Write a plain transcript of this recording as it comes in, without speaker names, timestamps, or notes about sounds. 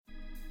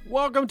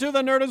Welcome to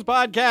the Nerdist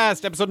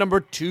Podcast, episode number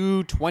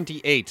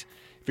 228.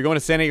 If you're going to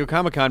San Diego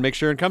Comic-Con, make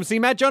sure and come see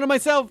Matt, Jonah, and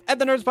myself at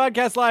the Nerdist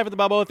Podcast live at the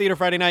Balboa Theater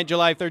Friday night,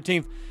 July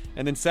 13th.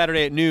 And then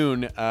Saturday at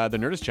noon, the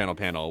Nerdist Channel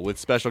panel with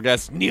special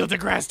guests Neil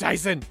deGrasse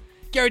Tyson,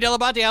 Gary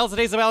Dell'Abate, Alice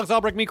Adesa, Alex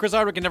Albrecht, me, Chris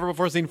Hardwick, and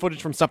never-before-seen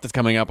footage from stuff that's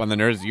coming up on the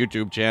Nerdist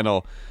YouTube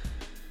channel.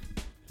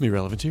 Be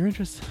relevant to your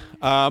interests.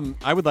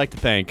 I would like to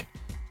thank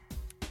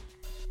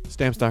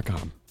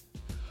Stamps.com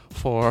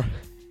for...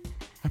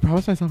 I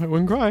promised myself I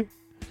wouldn't cry.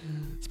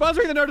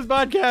 Sponsoring the Nerdist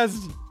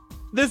Podcast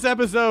this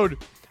episode.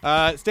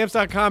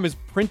 Stamps.com is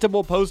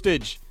printable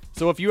postage.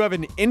 So if you have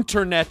an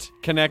internet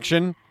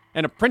connection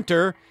and a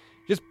printer,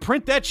 just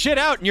print that shit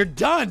out and you're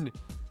done.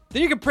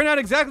 Then you can print out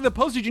exactly the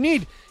postage you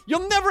need.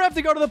 You'll never have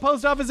to go to the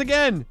post office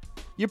again.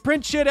 You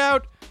print shit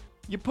out,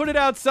 you put it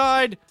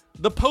outside,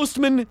 the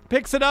postman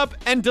picks it up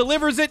and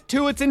delivers it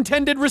to its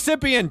intended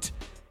recipient.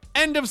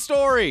 End of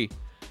story.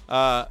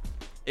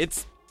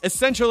 It's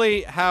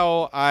essentially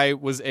how I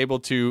was able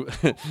to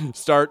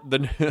start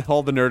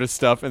all the Nerdist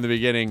stuff in the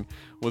beginning,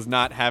 was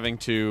not having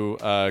to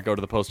go to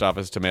the post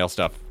office to mail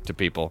stuff to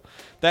people.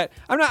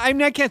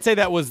 I can't say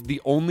that was the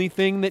only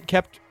thing that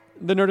kept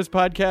the Nerdist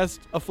Podcast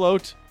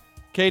afloat.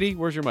 Katie,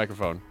 where's your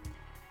microphone?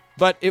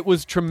 But it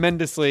was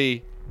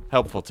tremendously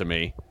helpful to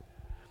me.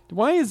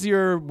 Why is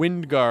your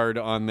wind guard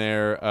on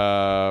there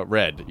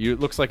red? It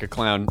looks like a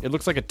clown. It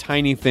looks like a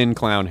tiny, thin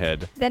clown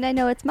head. Then I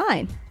know it's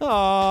mine.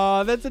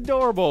 Aw, that's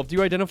adorable. Do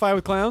you identify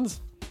with clowns?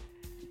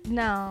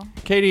 No.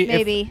 Katie,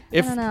 maybe.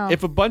 If, I don't know.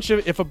 If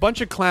a bunch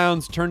of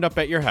clowns turned up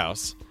at your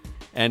house,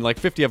 and like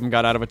 50 of them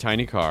got out of a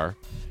tiny car,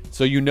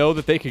 so you know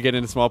that they could get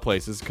into small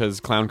places because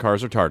clown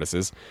cars are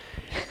TARDISes.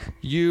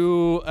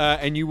 You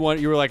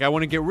were like, I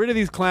want to get rid of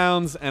these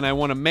clowns and I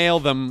want to mail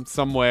them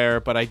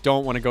somewhere, but I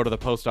don't want to go to the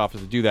post office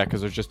to do that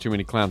because there's just too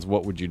many clowns.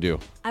 What would you do?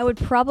 I would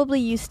probably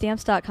use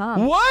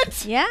Stamps.com.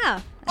 What?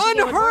 Yeah.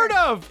 Unheard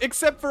of,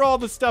 except for all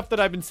the stuff that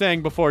I've been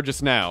saying before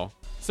just now.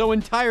 So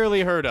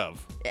entirely heard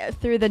of.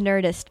 Through the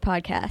Nerdist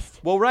Podcast.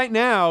 Well, right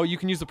now, you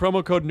can use the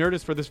promo code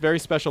NERDIST for this very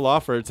special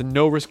offer. It's a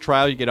no-risk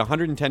trial. You get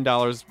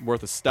 $110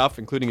 worth of stuff,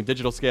 including a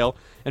digital scale,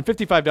 and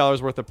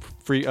 $55 worth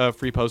of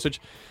free postage.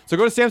 So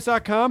go to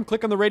Stamps.com,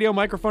 click on the radio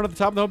microphone at the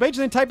top of the homepage, and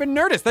then type in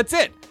NERDIST. That's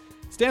it.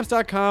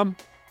 Stamps.com,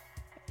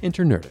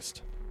 enter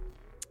NERDIST.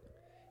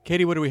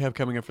 Katie, what do we have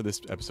coming up for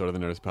this episode of the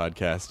Nerdist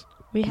Podcast?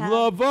 We have...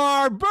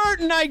 LeVar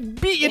Burton! I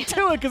beat you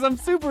to it because I'm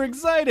super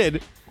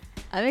excited.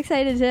 I'm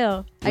excited,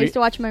 too. I used to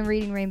watch him on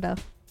Reading Rainbow.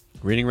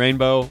 Reading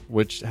Rainbow,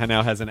 which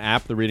now has an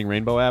app, the Reading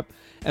Rainbow app.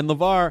 And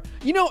LeVar,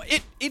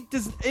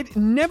 it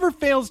never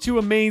fails to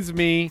amaze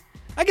me.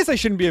 I guess I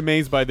shouldn't be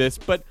amazed by this,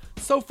 but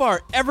so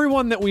far,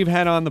 everyone that we've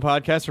had on the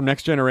podcast from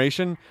Next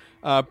Generation,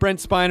 Brent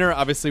Spiner,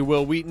 obviously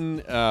Will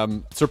Wheaton,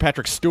 Sir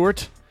Patrick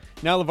Stewart,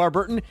 now LeVar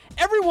Burton,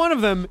 every one of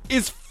them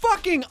is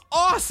fucking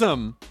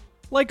awesome.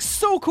 Like,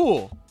 so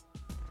cool.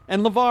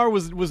 And LeVar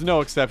was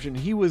no exception.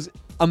 He was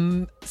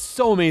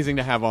so amazing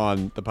to have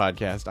on the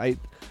podcast. I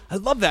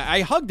love that.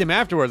 I hugged him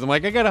afterwards. I'm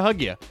like, I gotta hug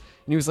you. And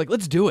he was like,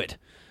 let's do it.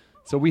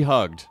 So we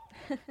hugged.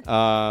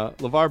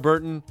 LeVar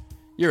Burton,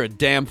 you're a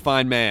damn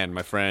fine man,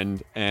 my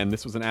friend. And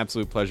this was an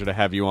absolute pleasure to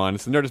have you on.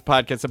 It's the Nerdist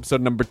Podcast, episode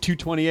number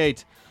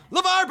 228.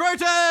 LeVar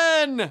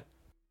Burton!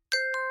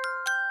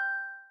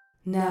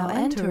 Now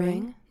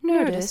entering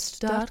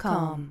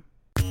Nerdist.com.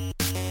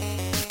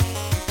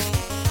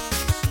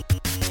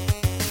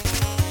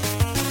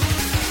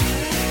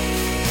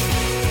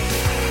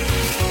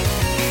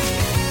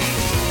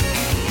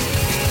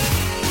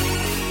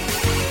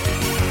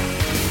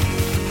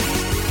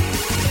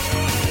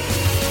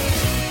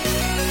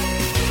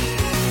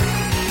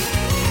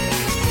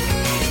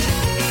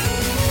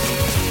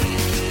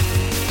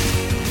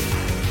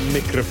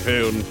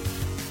 Microphone.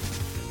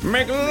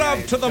 Make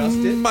love to the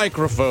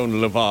microphone,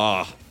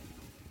 LeVar.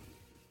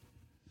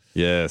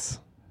 Yes.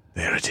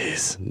 There it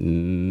is.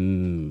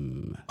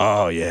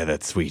 Oh, yeah,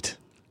 that's sweet.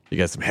 You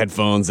got some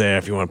headphones there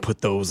if you want to put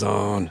those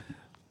on.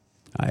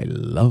 I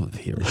love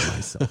hearing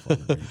myself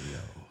on the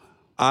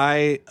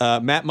radio.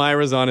 Matt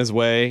Myra's on his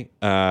way.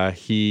 I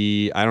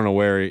don't know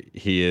where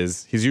he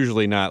is. He's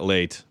usually not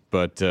late,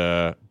 but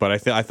I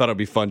thought it'd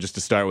be fun just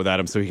to start without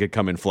him so he could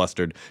come in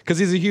flustered. Because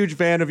he's a huge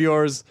fan of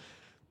yours.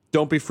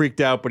 Don't be freaked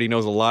out, but he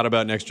knows a lot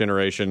about Next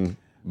Generation,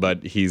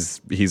 but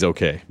he's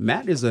okay.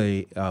 Matt is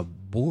a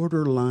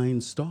borderline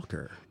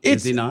stalker.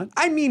 Is he not?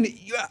 I mean,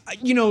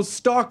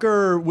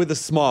 stalker with a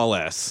small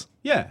s.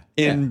 Yeah.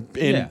 And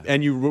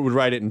you would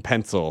write it in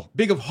pencil.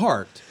 Big of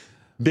heart.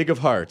 Big of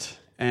heart.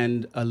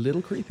 And a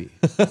little creepy.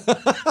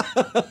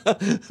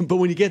 But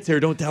when he gets here,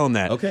 don't tell him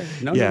that. Okay.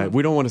 No.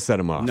 We don't want to set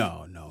him off.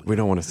 No. We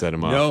don't want to set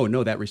him off.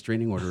 No, that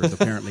restraining order is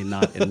apparently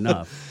not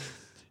enough.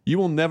 You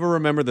will never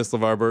remember this,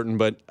 LeVar Burton,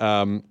 but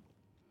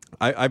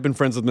I've been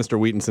friends with Mr.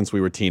 Wheaton since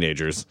we were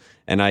teenagers,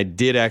 and I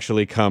did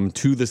actually come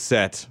to the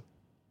set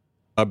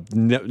a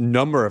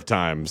number of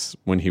times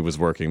when he was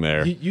working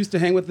there. You used to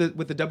hang with the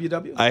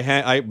WW?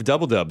 I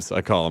Double Dubs,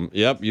 I call him.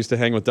 Yep, used to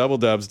hang with Double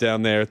Dubs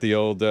down there at the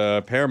old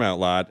Paramount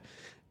lot,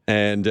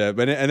 and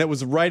it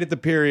was right at the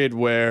period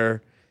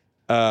where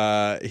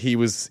he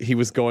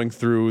was going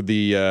through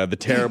the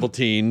terrible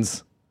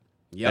teens,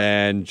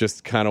 and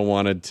just kind of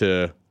wanted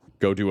to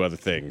go do other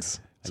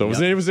things. So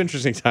it was an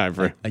interesting time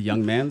for him. A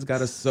young man's got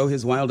to sow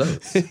his wild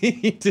oats.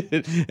 He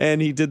did,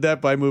 and he did that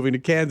by moving to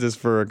Kansas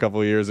for a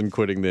couple of years and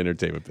quitting the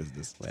entertainment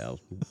business. Well,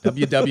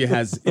 WW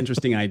has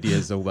interesting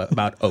ideas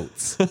about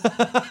oats.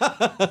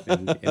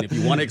 and if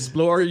you want to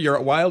explore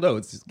your wild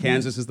oats,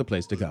 Kansas is the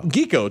place to go.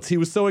 Geek oats. He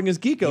was sowing his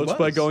geek oats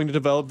by going to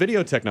develop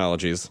video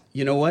technologies.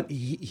 You know what?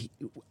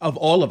 Of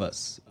all of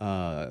us,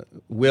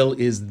 Will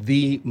is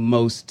the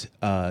most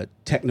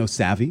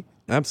techno-savvy.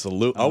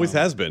 Absolutely. Always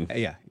has been.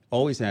 Yeah.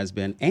 Always has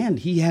been, and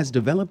he has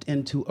developed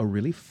into a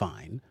really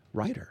fine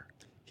writer.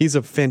 He's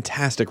a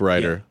fantastic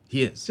writer. Yeah,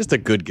 he is. Just a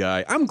good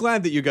guy. I'm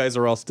glad that you guys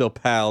are all still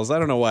pals. I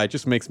don't know why. It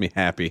just makes me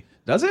happy.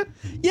 Does it?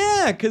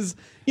 Yeah, because,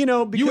 you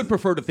would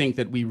prefer to think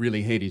that we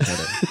really hate each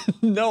other.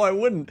 No, I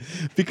wouldn't.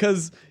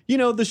 Because,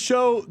 the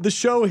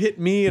show hit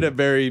me at a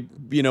very,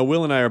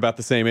 Will and I are about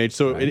the same age,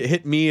 so it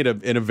hit me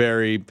in a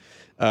very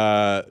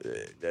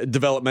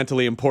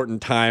developmentally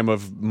important time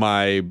of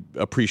my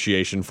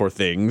appreciation for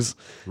things,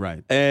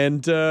 right?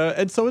 And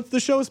so the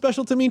show is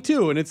special to me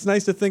too, and it's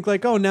nice to think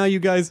like, oh, now you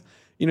guys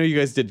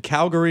did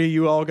Calgary,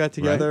 you all got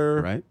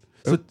together, right?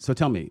 So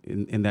tell me,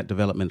 in that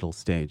developmental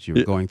stage you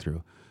were going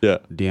through,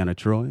 Deanna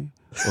Troi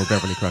or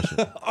Beverly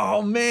Crusher?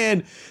 Oh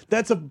man,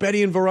 that's a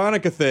Betty and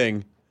Veronica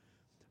thing.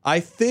 I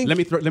think. Let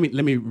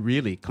me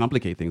really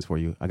complicate things for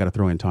you. I got to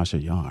throw in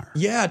Tasha Yar.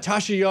 Yeah,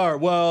 Tasha Yar.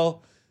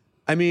 Well,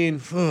 I mean,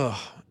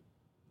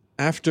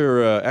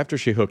 after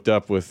she hooked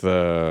up with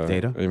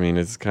Data. I mean,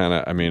 it's kind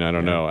of. I mean, I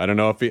don't know. I don't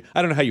know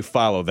how you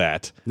follow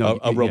that. No,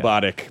 a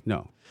robotic.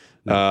 No.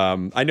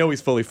 I know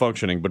he's fully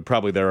functioning, but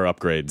probably there are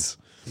upgrades.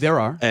 There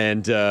are,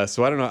 and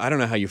so I don't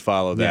know how you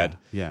follow that.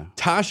 Yeah.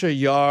 Tasha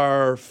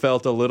Yar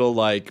felt a little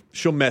like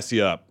she'll mess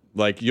you up.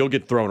 Like you'll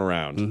get thrown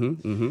around.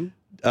 Mm-hmm,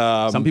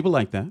 mm-hmm. Some people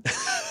like that.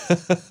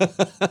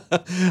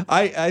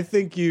 I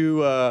think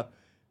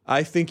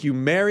you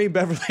marry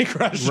Beverly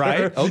Crusher.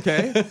 Right,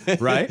 okay.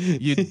 Right.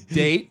 You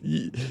date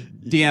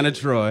Deanna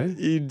Troi.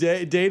 You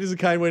date is a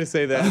kind way to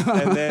say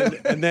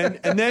that.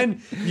 and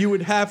then you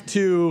would have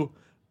to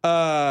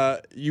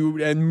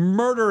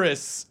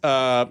murderous,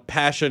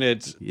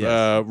 passionate,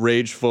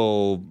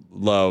 rageful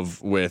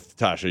love with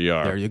Tasha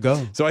Yar. There you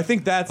go. So I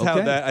think that's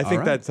how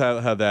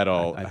that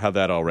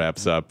all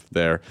wraps up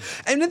there.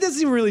 And it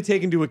doesn't even really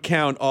take into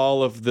account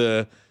all of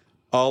the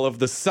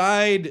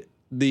side,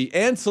 the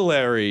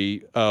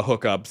ancillary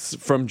hookups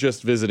from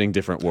just visiting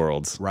different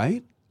worlds.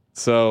 Right.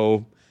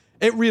 So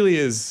it really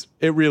is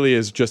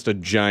just a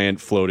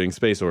giant floating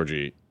space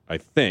orgy, I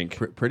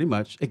think. Pretty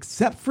much,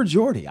 except for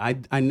Geordi. I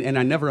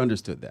never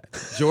understood that.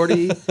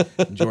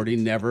 Geordi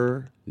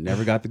never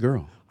got the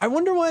girl. I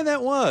wonder why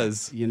that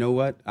was. You know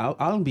what?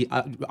 I'll be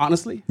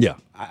honestly. Yeah.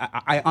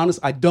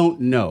 I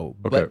don't know.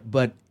 Okay.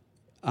 But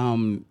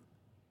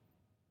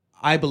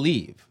I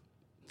believe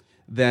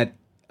that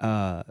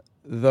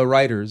the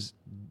writers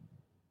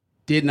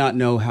did not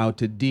know how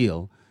to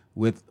deal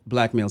with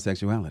black male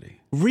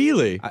sexuality.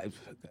 Really?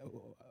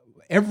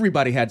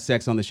 Everybody had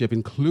sex on the ship,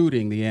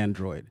 including the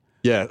android.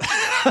 Yeah.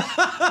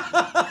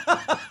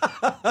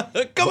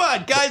 Come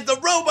on, guys, the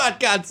robot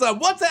got some.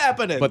 What's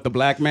happening? But the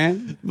black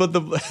man?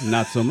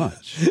 Not so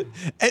much.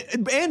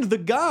 And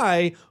the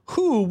guy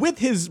who, with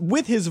his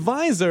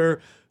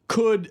visor,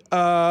 could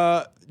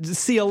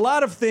see a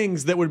lot of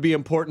things that would be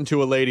important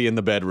to a lady in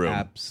the bedroom.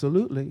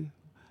 Absolutely.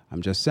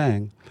 I'm just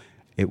saying,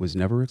 it was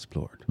never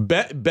explored.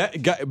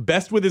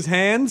 Best with his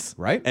hands?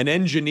 Right. An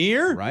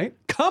engineer? Right.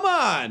 Come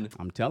on.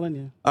 I'm telling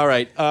you. All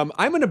right. I'm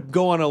going to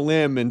go on a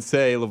limb and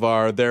say,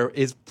 LeVar, there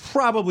is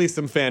probably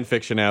some fan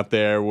fiction out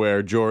there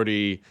where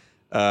Geordi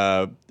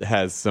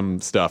has some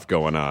stuff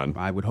going on.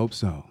 I would hope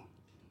so.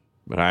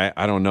 But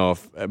I don't know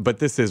but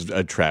this is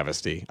a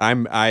travesty.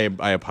 I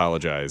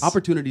apologize.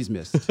 Opportunities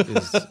missed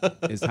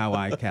is how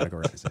I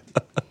categorize it.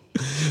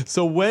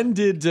 So when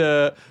did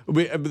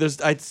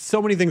there's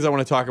so many things I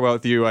want to talk about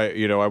with you.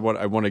 I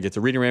want to get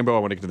to Reading Rainbow. I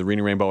want to get to the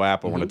Reading Rainbow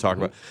app. I want to talk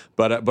about,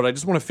 but I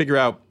just want to figure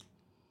out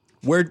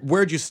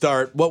where'd you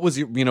start? What was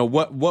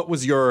what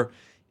was your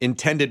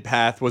intended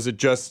path? Was it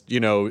just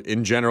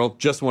in general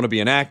just want to be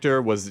an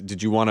actor?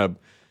 Did you want to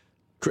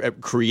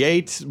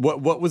create?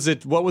 What was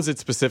it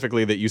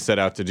specifically that you set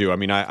out to do? I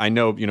mean, I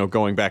know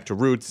going back to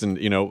roots and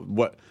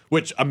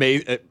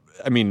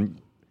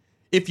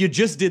if you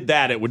just did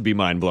that, it would be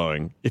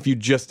mind-blowing. If you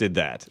just did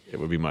that, it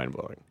would be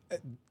mind-blowing.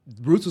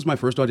 Roots was my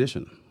first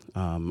audition.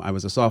 I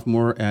was a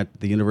sophomore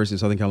at the University of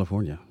Southern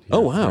California. Here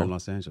in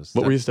Los Angeles.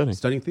 What were you studying?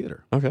 Studying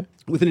theater. Okay.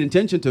 With an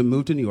intention to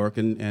move to New York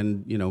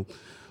and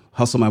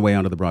hustle my way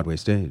onto the Broadway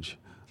stage.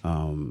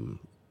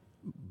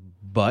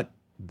 But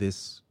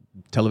this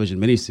television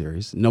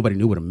miniseries, nobody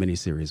knew what a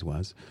miniseries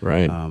was.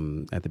 Right.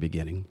 At the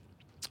beginning.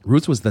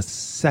 Roots was the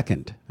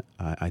second,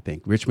 I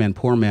think. Rich Man,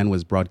 Poor Man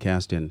was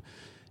broadcast in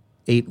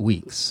 8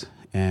 weeks,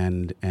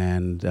 and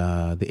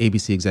the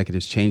ABC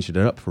executives changed it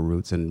up for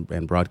Roots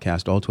and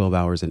broadcast all 12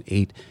 hours and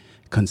 8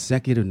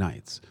 consecutive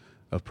nights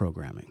of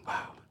programming.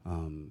 Wow.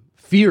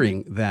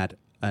 Fearing that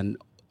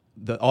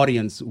the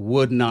audience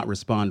would not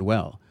respond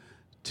well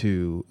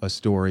to a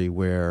story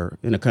where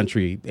in a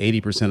country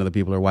 80% of the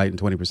people are white and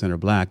 20% are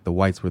black. The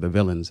whites were the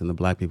villains and the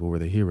black people were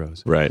the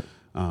heroes. Right.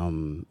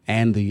 And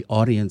the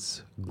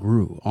audience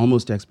grew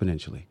almost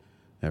exponentially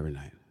every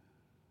night.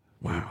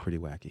 Wow. Pretty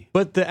wacky.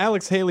 But the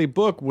Alex Haley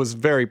book was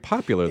very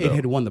popular, though. It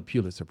had won the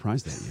Pulitzer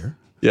Prize that year.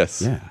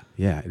 Yes.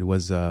 Yeah. It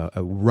was a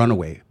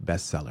runaway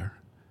bestseller.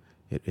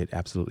 It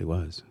absolutely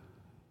was.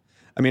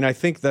 I mean, I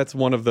think that's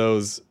one of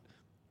those.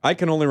 I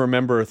can only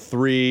remember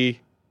 3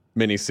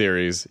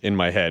 miniseries in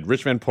my head: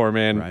 Rich Man, Poor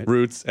Man, Right.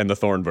 Roots, and The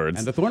Thornbirds.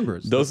 And the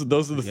Thornbirds. Those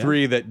are the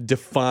 3 that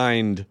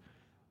defined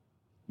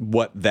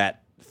what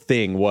that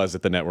thing was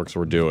that the networks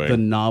were doing. The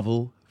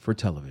novel for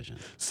television.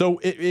 So,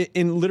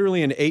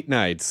 literally in 8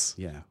 nights,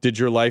 Yeah. did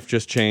your life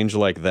just change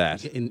like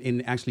that?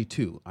 In actually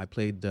 2. I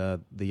played the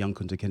young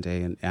Kunta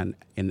Kinte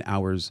in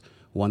hours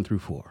 1 through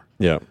 4.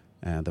 Yeah.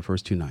 The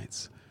first 2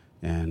 nights,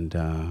 and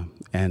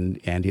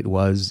it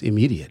was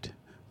immediate.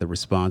 The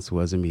response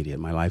was immediate.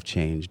 My life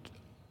changed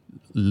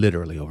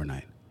literally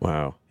overnight.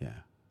 Wow. Yeah.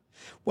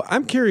 Well,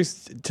 I'm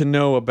curious to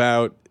know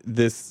about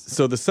this.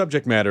 So the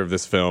subject matter of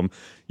this film,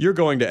 you're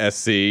going to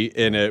SC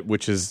in it,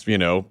 which is,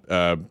 the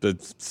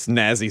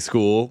snazzy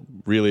school,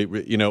 really,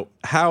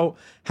 how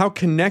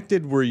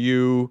connected were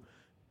you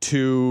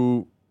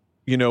to,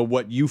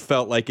 what you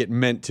felt like it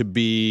meant to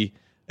be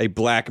a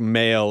black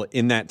male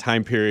in that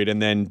time period,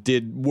 and then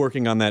did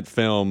working on that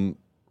film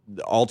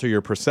alter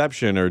your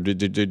perception, or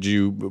did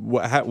you,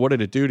 what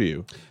did it do to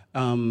you?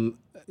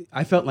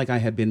 I felt like I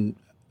had been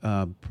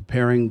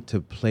preparing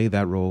to play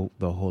that role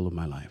the whole of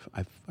my life.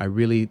 I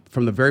really,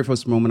 from the very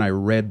first moment I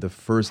read the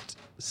first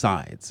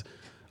sides,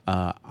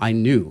 I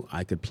knew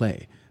I could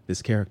play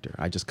this character.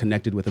 I just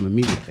connected with him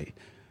immediately.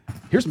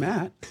 Here's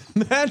Matt.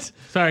 Matt?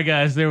 Sorry,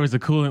 guys. There was a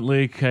coolant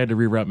leak. I had to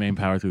reroute main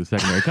power through the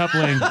secondary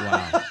coupling.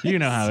 Wow. You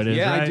know how it is,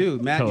 Yeah, right? I do.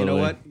 Matt, Totally. You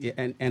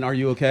know what? And are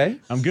you okay?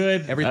 I'm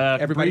good.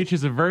 Everybody- Breach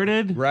is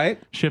averted. Right?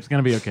 Ship's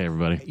going to be okay,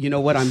 everybody. You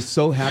know what? I'm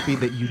so happy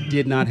that you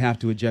did not have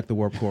to eject the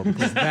warp core,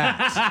 because Oh,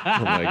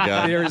 my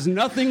God. there is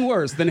nothing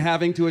worse than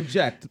having to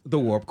eject the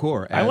warp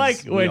core. I like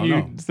as we when all you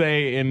know.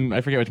 say in,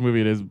 I forget which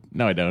movie it is.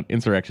 No, I don't.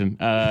 Insurrection.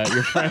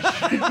 You're fresh.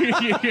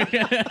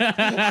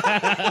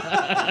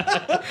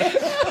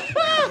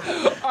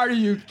 Are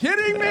you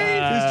kidding me?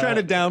 He's trying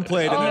to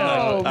downplay it. And then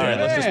all right,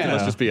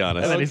 let's just be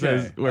honest. And then he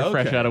says, we're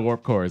fresh out of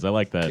warp cores. I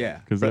like that. Yeah.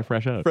 Because they're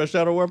fresh out. Fresh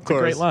out of warp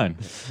course. Great line.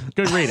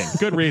 Good reading.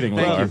 Good reading,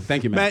 LeVar.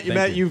 Thank you, Matt. Matt,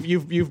 Thank you.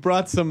 you've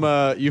brought some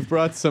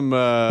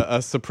a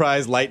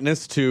surprise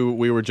lightness to.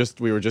 We were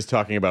just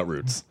talking about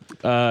Roots.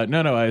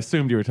 No. I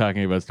assumed you were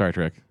talking about Star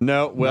Trek.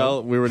 No,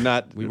 well, we were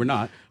not. We were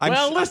not.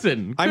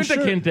 Listen. I'm Kunta sure-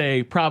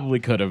 Kinte probably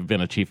could have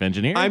been a chief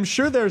engineer. I'm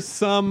sure there's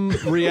some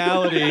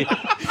reality.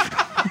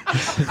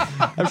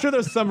 I'm sure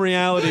there's some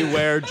reality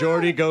where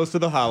Geordi goes to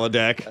the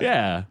holodeck,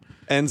 yeah.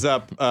 ends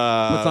up, Puts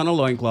on a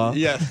loincloth.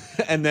 yeah,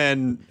 and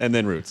then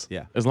Roots.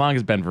 Yeah. As long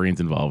as Ben Vereen's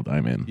involved,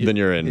 I'm in. Then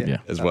you're in Yeah.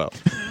 as well.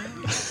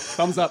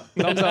 Thumbs up,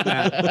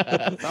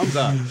 Matt. Thumbs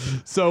up.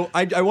 So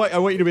I want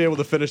you to be able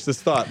to finish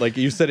this thought. Like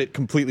you said, it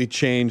completely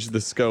changed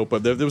the scope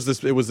of. There was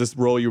this. It was this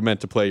role you were meant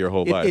to play your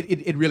whole life.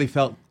 It really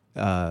felt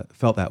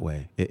that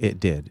way. It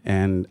did,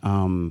 and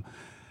and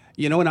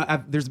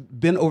there's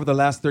been over the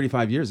last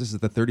 35 years. This is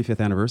the 35th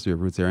anniversary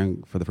of Roots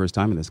airing for the first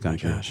time in this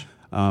country. gosh.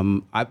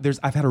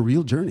 I've had a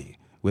real journey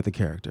with the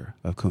character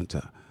of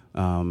Kunta,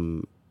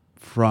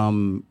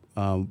 from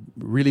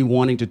really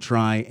wanting to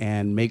try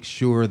and make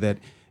sure that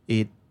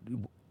it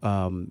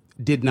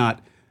did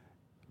not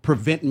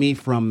prevent me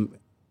from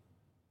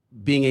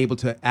being able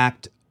to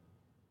act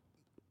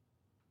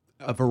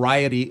a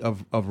variety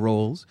of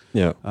roles.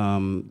 Yeah.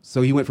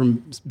 So he went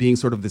from being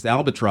sort of this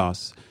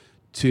albatross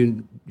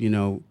to,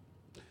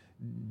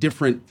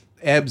 different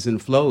ebbs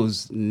and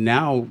flows.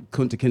 Now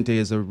Kunta Kinte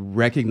is a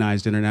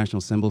recognized international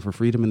symbol for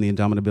freedom and the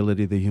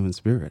indomitability of the human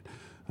spirit.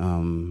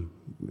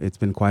 It's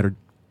been quite a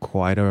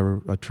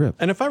trip.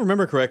 And if I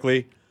remember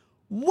correctly,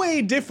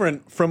 way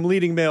different from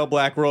leading male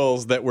black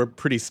roles that were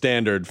pretty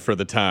standard for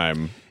the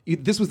time.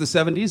 This was the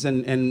 70s,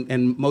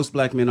 and most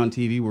black men on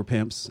TV were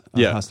pimps,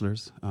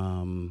 hustlers,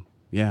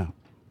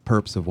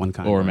 perps of one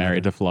kind Or another.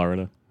 married to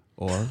Florida.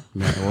 Or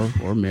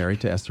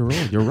married to Esther Roll.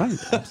 You're right.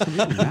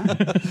 Absolutely,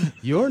 Matt.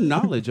 Your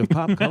knowledge of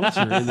pop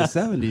culture in the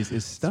 70s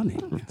is stunning.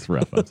 It's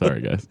rough. I'm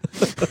sorry, guys.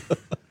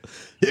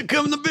 Here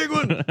come the big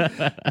one.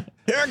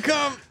 Here it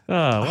come.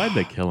 Oh, why'd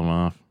they kill him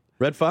off?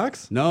 Red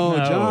Fox? No,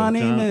 No, John John.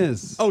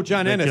 Amos. Oh,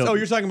 John They Ennis. killed- Oh,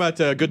 you're talking about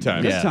Good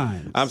Times. Yeah.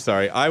 Times. I'm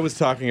sorry. I was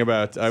talking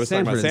about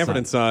Sanford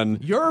and Son.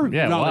 Your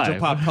Yeah, knowledge why? of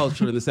pop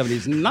culture in the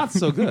 70s, not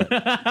so good.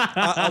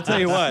 I'll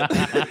tell you what.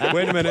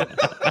 Wait a minute.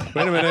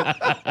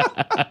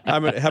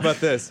 How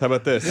about this?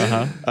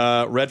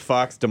 Red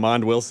Fox,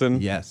 DeMond Wilson.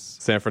 Yes.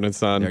 Sanford and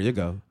Son. There you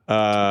go.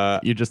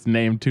 You just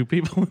named 2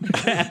 people in the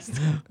cast.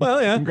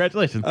 Well, yeah.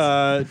 Congratulations.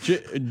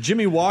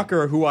 Jimmy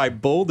Walker, who I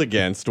bowled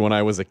against when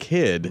I was a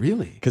kid.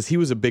 Really? Because he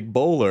was a big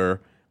bowler.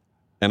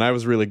 and I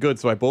was really good,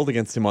 so I bowled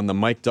against him on the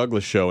Mike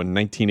Douglas show in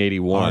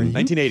 1981. Are you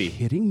 1980.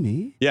 kidding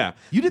me? Yeah.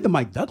 You did the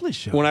Mike Douglas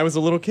show When I was a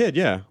little kid,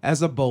 yeah.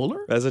 as a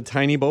bowler. As a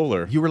tiny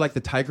bowler. You were like the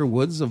Tiger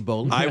Woods of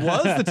bowling. I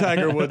was the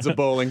Tiger Woods of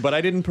bowling, but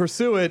I didn't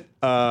pursue it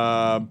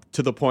to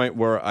the point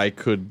where I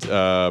could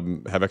have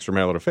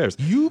extramarital affairs.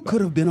 You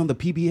could have been on the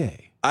PBA.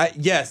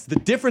 Yes, the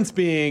difference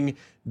being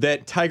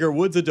that Tiger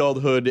Woods'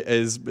 adulthood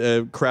is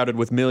crowded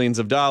with millions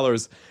of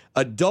dollars.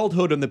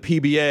 Adulthood on the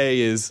PBA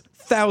is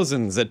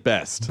thousands at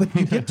best. But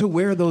you get to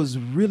wear those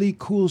really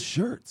cool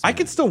shirts. I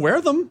could still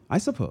wear them. I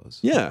suppose.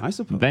 Yeah. I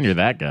suppose. Then you're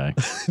that guy.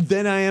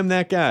 Then I am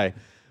that guy.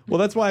 Well,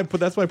 that's why I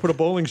put a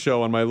bowling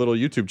show on my little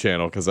YouTube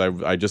channel because I'm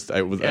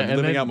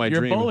living out my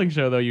your dream. Your bowling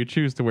show, though, you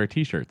choose to wear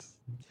T-shirts.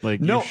 Like,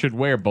 No. you should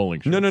wear bowling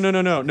shirts.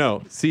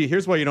 No. See,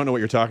 here's why you don't know what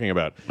you're talking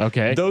about.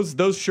 Okay.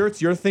 Those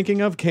shirts you're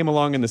thinking of came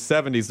along in the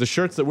 70s. The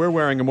shirts that we're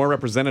wearing are more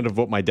representative of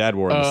what my dad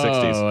wore in the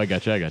 60s. Oh, I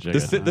gotcha. The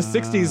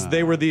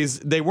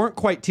 60s, they weren't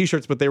quite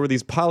T-shirts, but they were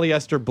these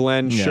polyester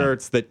blend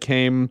shirts that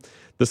came.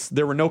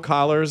 There were no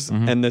collars,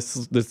 and the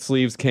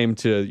sleeves came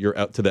to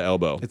the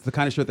elbow. It's the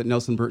kind of shirt that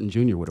Nelson Burton Jr.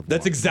 would have worn.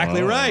 That's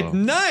exactly right.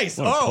 Nice.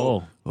 What a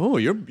pull.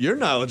 Your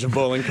knowledge of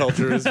bowling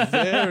culture is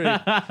very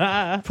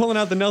pulling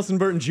out the Nelson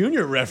Burton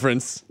Jr.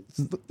 reference.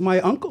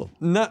 My uncle.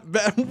 Not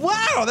bad.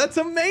 Wow, that's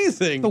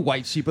amazing. The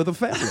white sheep of the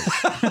family.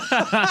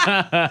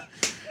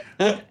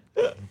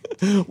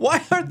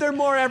 Why aren't there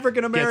more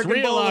African It's American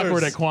real bowlers?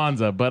 awkward at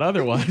Kwanzaa, but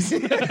otherwise.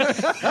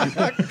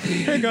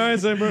 Hey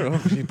guys,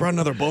 he brought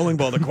another bowling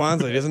ball to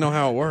Kwanzaa. He doesn't know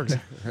how it works.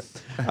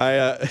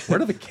 Where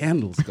do the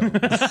candles go?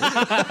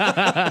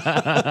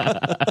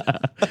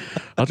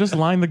 I'll just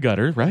line the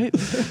gutter, right?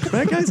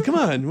 Right, guys, come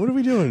on. What are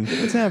we doing?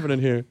 What's happening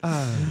here?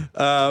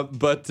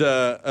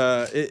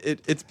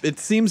 It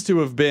seems to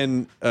have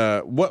been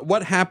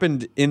what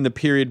happened in the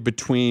period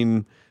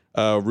between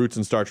Roots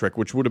and Star Trek,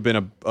 which would have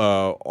been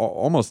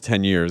almost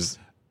 10 years.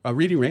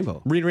 Reading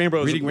Rainbow. Reading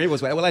Rainbow.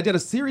 Well, I did a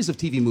series of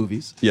TV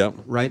movies. Yeah.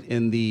 Right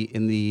in the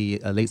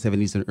late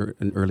 70s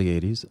and early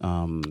 80s.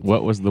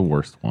 What was the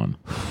worst one?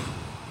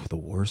 The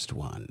worst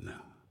one.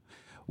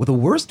 Well, the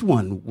worst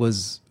one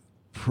was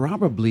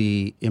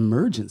probably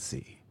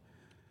Emergency.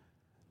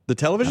 The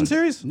television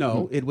series?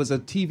 No, it was a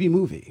TV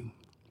movie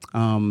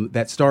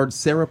that starred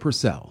Sarah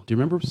Purcell. Do you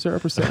remember Sarah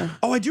Purcell?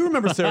 Oh, I do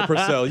remember Sarah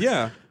Purcell.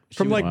 Yeah,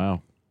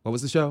 Wow. What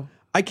was the show?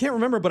 I can't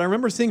remember, but I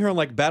remember seeing her on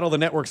like Battle of the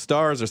Network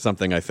Stars or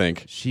something. I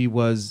think She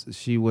was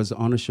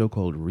on a show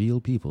called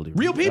Real People. Do you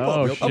Real remember?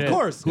 People, Oh, of shit.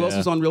 course. Who else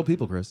was on Real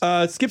People, Chris?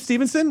 Skip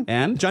Stevenson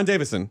And? John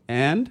Davison,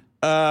 and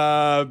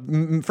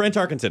Fran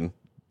Tarkenton,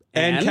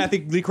 and Kathy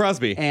Lee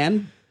Crosby,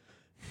 and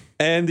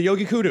the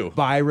Yogi Kudu,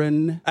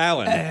 Byron.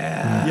 Allen.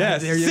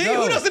 Yes. there you See,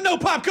 go. who doesn't know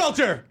pop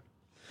culture?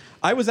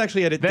 I was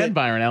actually at it. Then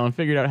Byron Allen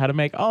figured out how to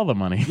make all the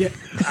money. Yeah,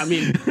 I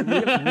mean,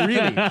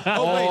 really.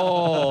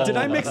 Oh, wait. Did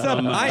I mix up?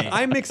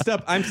 I mixed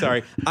up. I'm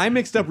sorry. I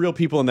mixed up Real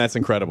People and That's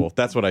Incredible.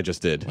 That's what I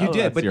just did. You did,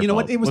 that's but your you know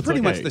fault. what? It was It's pretty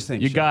okay. much the same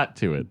You show. got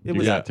to it. It You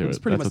was- got to it was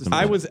it. pretty That's much the what's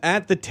same. I was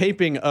at the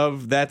taping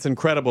of That's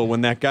Incredible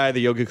when that guy,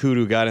 the Yogi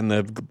Kudu, got in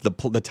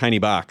the tiny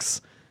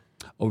box.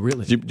 Oh,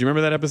 really? Do you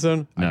remember that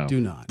episode? No. Do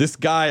not. This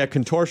guy, a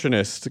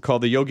contortionist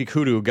called the Yogi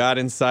Kudu, got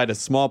inside a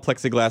small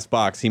plexiglass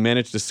box. He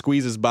managed to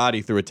squeeze his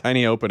body through a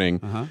tiny opening,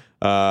 been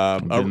a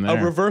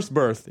there. reverse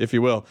birth, if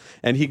you will.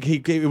 And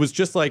it was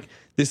just like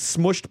this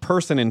smushed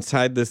person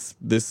inside this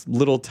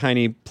little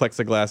tiny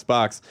plexiglass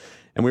box.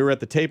 And we were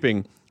at the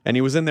taping, and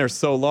he was in there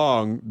so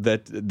long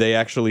that they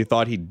actually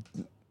thought he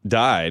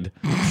died.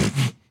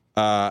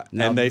 Now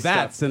and they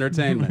that's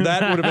entertainment.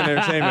 That would have been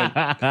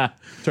entertainment.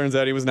 Turns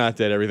out he was not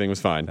dead. Everything was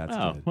fine. That's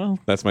Oh, good. well.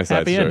 That's my side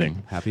Happy story.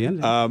 ending. Happy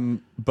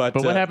ending. But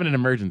But what happened in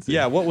Emergency?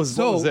 Yeah, what was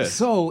it?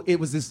 So it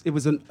was this. It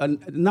was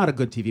not a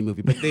good TV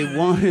movie, but they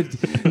wanted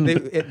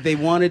they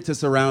wanted to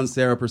surround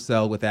Sarah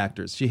Purcell with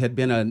actors. She had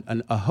been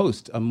a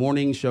host, a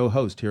morning show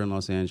host here in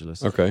Los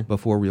Angeles, Okay.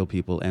 before Real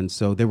People, and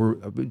so they were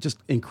just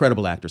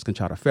incredible actors.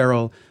 Conchata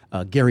Ferrell,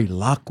 Gary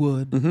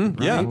Lockwood,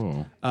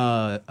 Yeah.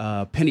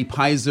 Oh. Penny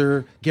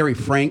Pizer, Gary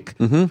Frank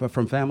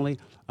from Family,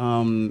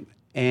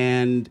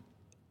 and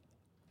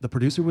the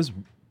producer was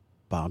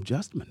Bob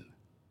Justman.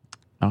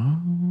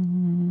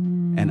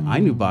 And I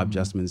knew Bob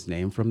Justman's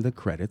name from the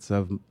credits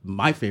of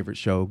my favorite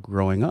show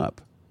growing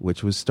up,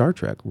 which was Star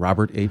Trek.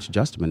 Robert H.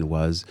 Justman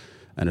was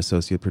an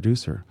associate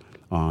producer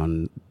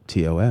on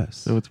TOS.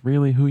 So it's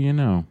really who you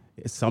know.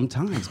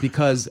 Sometimes,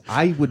 because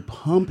I would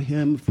pump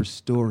him for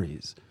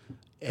stories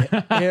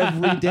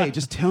every day.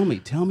 Just tell me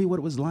what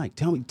it was like.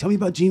 Tell me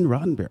about Gene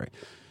Roddenberry.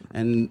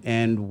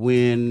 And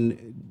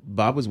when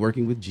Bob was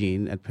working with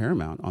Gene at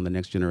Paramount on The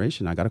Next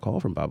Generation, I got a call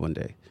from Bob one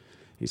day.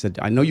 He said,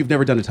 I know you've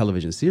never done a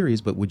television series,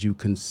 but would you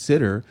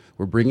consider,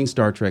 we're bringing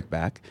Star Trek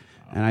back,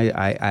 and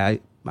I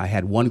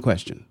had one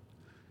question.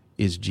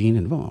 Is Gene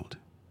involved?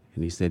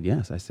 And he said,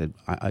 yes. I said,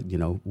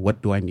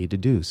 what do I need to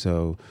do?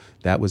 So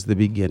that was the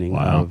beginning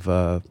of,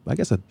 I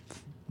guess,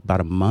 about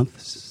a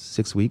month,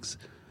 6 weeks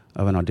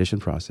of an audition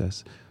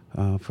process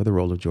for the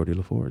role of Geordi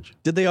LaForge.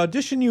 Did they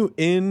audition you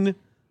in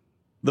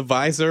the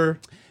visor?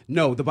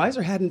 No, the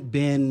visor hadn't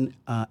been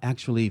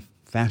actually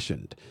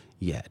fashioned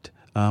yet.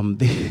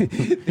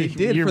 They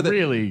did You're for the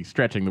really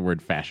stretching the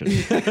word fashion.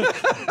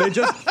 They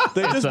just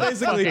It's a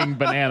basically fucking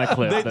banana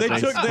clip that they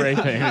spray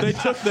painted. they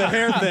took the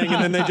hair thing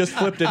and then they just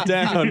flipped it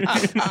down.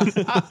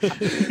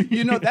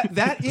 you know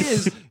that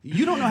is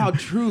you don't know how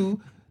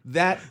true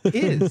that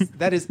is.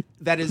 That is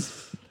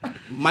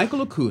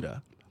Michael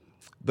Okuda,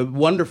 the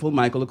wonderful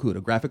Michael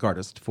Okuda, graphic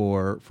artist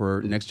for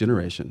Next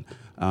Generation,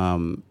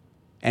 and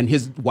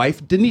his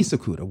wife Denise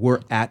Okuda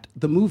were at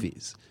the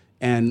movies.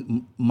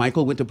 And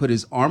Michael went to put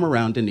his arm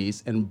around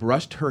Denise and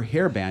brushed her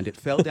hairband. It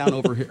fell down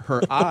over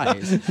her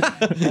eyes,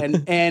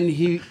 and then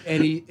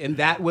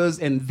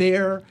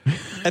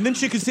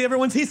she could see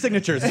everyone's heat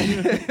signatures.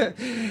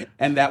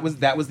 and that was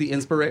the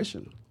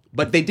inspiration.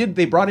 But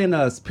they brought in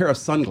a pair of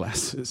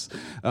sunglasses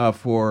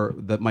for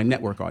my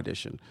network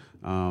audition,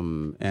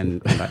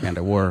 and I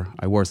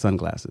wore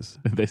sunglasses.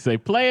 They say,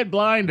 play it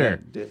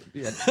blinder.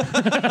 Yeah.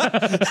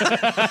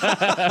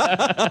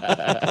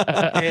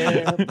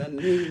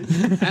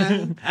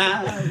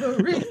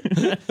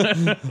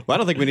 Well, I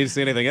don't think we need to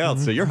see anything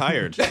else. So you're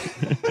hired.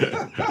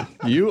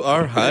 You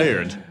are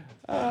hired.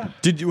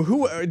 Did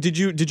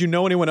you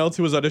know anyone else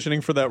who was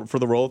auditioning for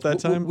the role at that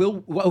time?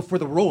 Well, for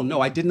the role,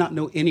 no, I did not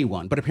know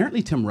anyone. But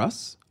apparently, Tim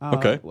Russ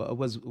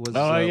was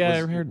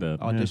I heard that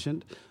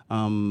auditioned.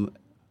 Yeah.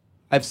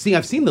 I've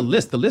seen the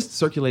list. The list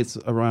circulates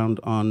around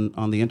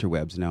on the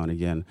interwebs now and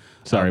again.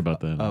 Sorry about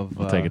that. I'll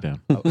take it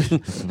down.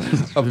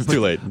 It's too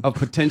late. Of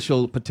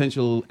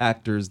potential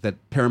actors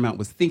that Paramount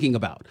was thinking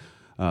about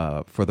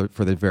for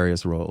the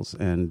various roles.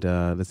 And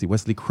let's see,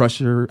 Wesley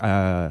Crusher.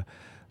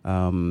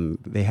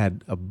 They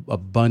had a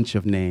bunch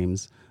of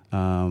names.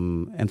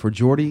 And for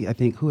Geordi, I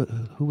think who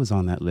was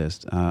on that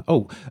list?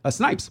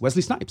 Snipes,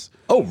 Wesley Snipes.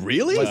 Oh,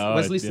 really?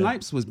 Wesley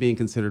Snipes was being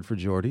considered for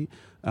Geordi.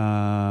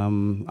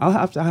 I'll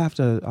have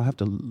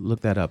to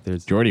look that up.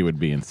 There's Geordi would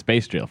be in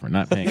space jail for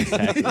not paying his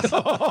taxes.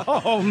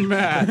 Oh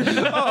man!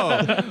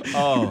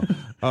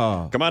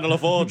 Commander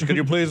LaForge, could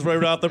you please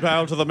reroute the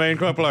power to the main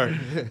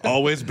crippler?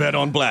 Always bet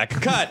on black.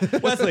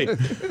 Cut, Wesley. You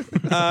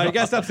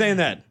gotta stop saying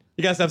that.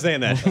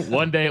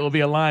 One day it will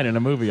be a line in a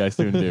movie I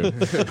soon do.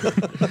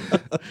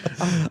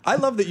 I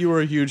love that you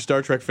were a huge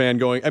Star Trek fan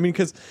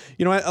because,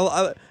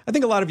 I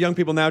think a lot of young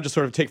people now just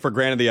sort of take for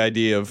granted the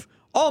idea of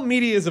all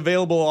media is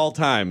available all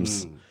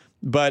times.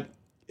 But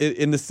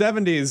in the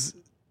 70s,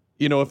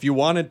 if you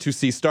wanted to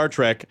see Star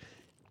Trek,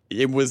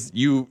 it was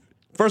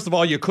first of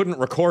all, you couldn't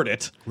record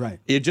it. Right.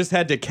 You just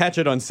had to catch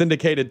it on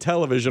syndicated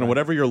television or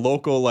whatever your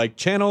local,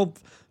 channel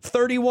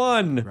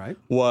 31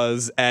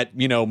 was at,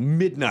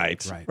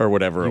 midnight or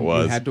whatever it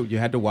was. You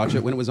had to watch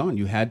it when it was on.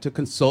 You had to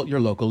consult your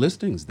local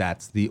listings.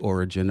 That's the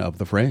origin of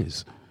the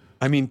phrase.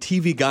 I mean,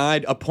 TV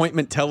Guide,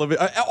 appointment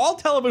television. All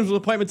television was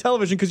appointment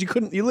television because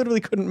you literally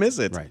couldn't miss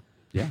it. Right.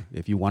 Yeah.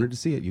 If you wanted to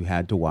see it, you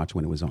had to watch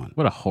when it was on.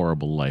 What a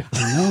horrible life.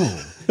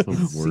 No.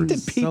 What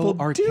did people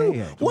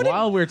do?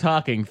 While we're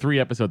talking, 3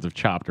 episodes of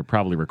Chopped are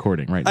probably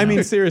recording right now. I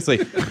mean, seriously.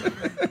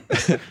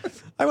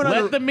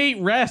 Let the meat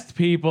rest,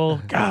 people.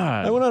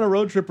 God. I went on a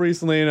road trip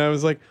recently, and I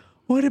was like,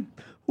 what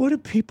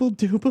did people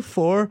do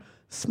before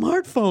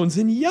smartphones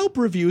and Yelp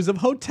reviews of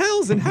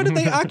hotels, and how did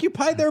they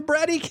occupy their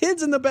bratty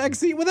kids in the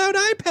backseat without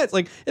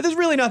iPads? It is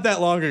really not that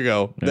long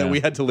ago that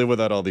we had to live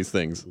without all these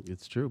things.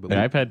 It's true. But the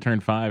iPad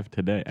turned 5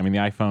 today. I mean, the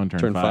iPhone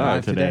turned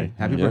 5 today.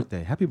 Happy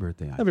birthday. Happy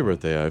birthday, iPhone. Happy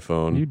birthday,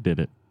 iPhone. You did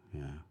it.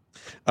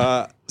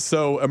 Yeah.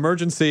 So,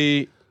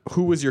 Emergency,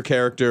 who was your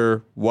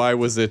character? Why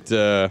was it...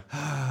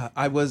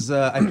 I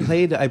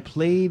played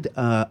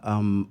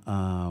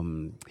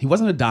he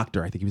wasn't a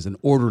doctor. I think he was an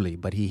orderly,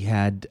 but he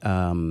had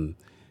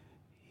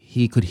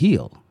he could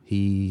heal.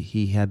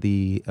 He had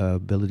the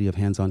ability of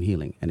hands-on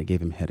healing, and it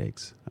gave him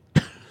headaches.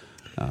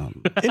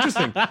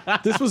 Interesting.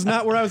 This was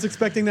not where I was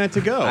expecting that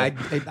to go.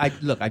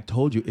 Look, I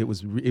told you it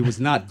was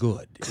not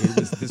good.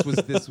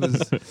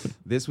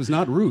 This was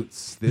not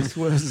Roots. This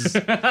was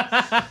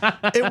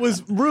it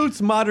was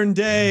Roots modern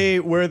day,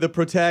 where the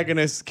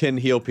protagonist can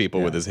heal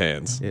people with his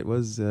hands. It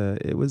was a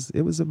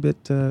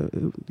bit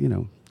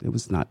it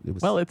was not. It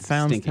was well, it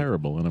sounds stinky.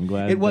 Terrible, and I'm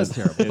glad it was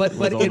terrible. But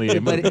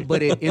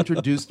it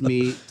introduced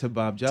me to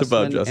Bob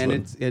Justman,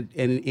 and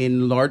and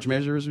in large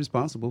measure is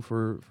responsible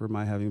for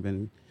my having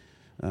been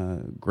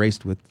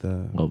graced with.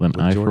 Well, then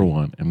with I, Geordi. for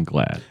one, am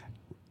glad.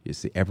 You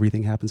see,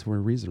 everything happens for a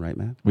reason, right,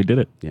 Matt? We did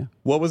it. Yeah.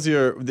 What was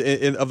of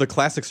the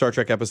classic Star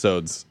Trek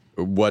episodes?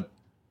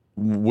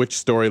 Which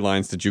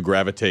storylines did you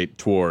gravitate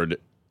toward?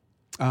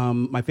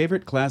 My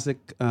favorite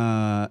classic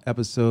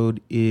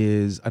episode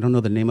is, I don't know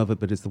the name of it,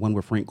 but it's the one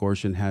where Frank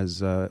Gorshin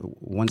has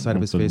one side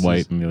of his face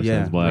white and the other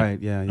side is black. Right,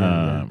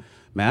 yeah.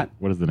 Matt?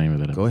 What is the name of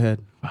that? Go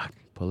ahead. Fuck.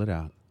 Pull it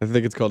out. I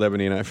think it's called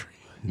Ebony and Ivory.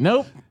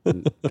 Nope.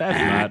 That's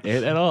not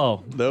it at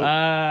all. Nope.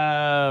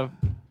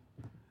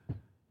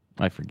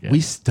 I forget. We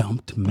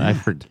stumped Matt. I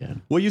forget.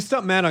 Well, you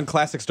stumped Matt on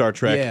classic Star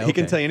Trek. Yeah, He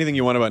can okay. tell you anything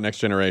you want about Next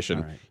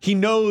Generation. Right. He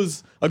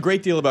knows a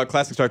great deal about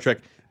classic Star Trek,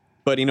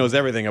 but he knows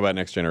everything about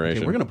Next Generation.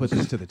 Okay, we're going to put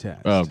this to the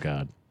test. Oh,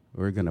 God.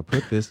 We're going to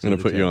put this to I'm the going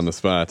to put you test. on the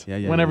spot.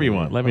 Yeah, Whenever you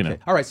want. Let me know.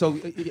 All right, so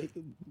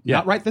Yeah.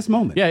 not right this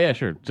moment. Yeah,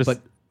 sure. Just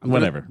But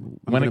Whatever.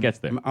 When it gets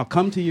there. I'll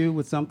come to you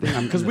with something.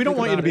 Because we don't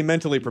want you to be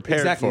mentally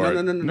prepared exactly. for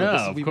it. No. No,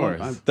 This- of we course.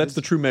 won't- That's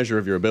the true measure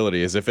of your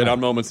ability, is if at on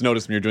moment's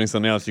notice when you're doing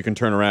something else, you can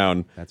turn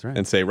around That's right.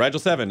 and say, Rigel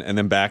 7, and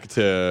then back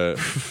to...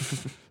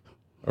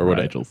 or what?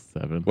 Rigel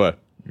 7. What?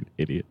 You're an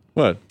idiot.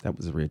 What? That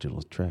was the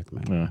original track,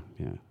 man.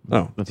 Yeah. Yeah.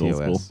 Oh, That's old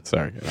school. TOS.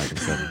 sorry. Rigel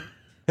 7.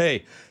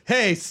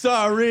 Hey,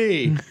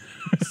 sorry.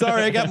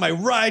 Sorry, I got my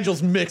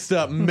Rigels mixed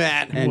up,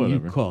 Matt. And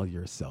Whatever. you call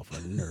yourself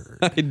a nerd.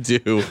 I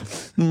do.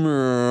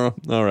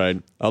 All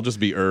right. I'll just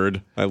be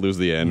Erd. I lose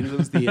the end. You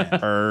lose the end.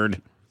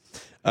 Erd.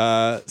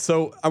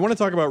 So I want to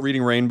talk about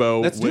Reading Rainbow.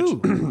 Let's which,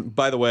 do.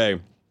 by the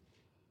way,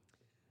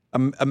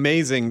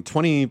 amazing.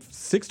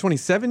 26,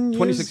 27 years?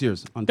 26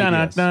 years on Dun,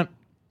 dun, PBS. dun.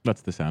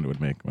 That's the sound it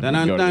would make when Dun,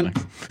 we go dun, to the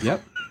dun. next.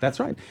 Yep, that's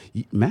right.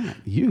 Matt,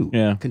 you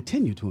Yeah.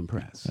 continue to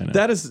impress. I know.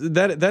 That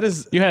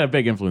is. You had a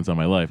big influence on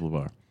my life,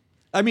 LeVar.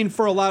 I mean,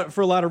 for a lot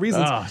of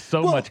reasons.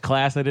 So much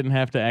class I didn't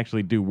have to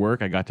actually do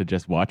work. I got to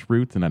just watch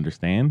Roots and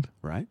understand.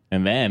 Right?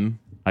 And then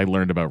I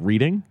learned about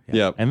reading.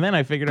 Yeah. And then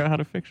I figured out how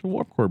to fix a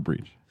warp core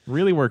breach.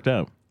 Really worked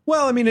out.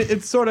 Well, I mean,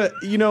 it's sort of,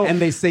 And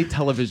they say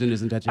television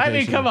isn't education. I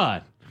mean, come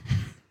on.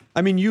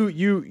 I mean,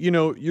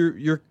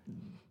 you're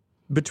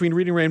between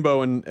Reading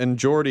Rainbow and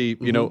Geordi,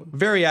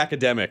 very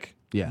academic.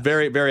 Yeah.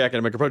 Very, very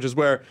academic approaches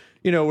where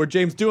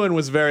James Doohan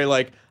was very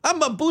like,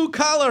 I'm a blue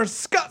collar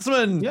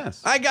Scotsman.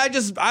 Yes.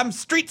 I'm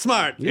street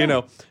smart.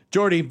 Yeah.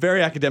 Geordi,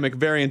 very academic,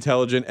 very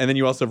intelligent, and then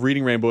you also have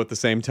Reading Rainbow at the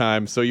same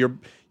time. So you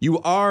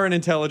are an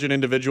intelligent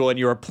individual, and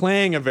you are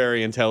playing a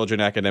very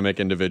intelligent academic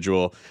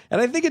individual.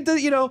 And I think it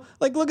does.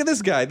 Like look at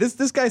this guy.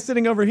 This guy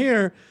sitting over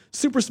here,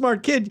 super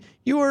smart kid.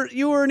 You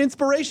were an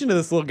inspiration to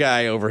this little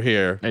guy over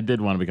here. I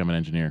did want to become an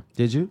engineer.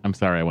 Did you? I'm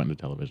sorry I went into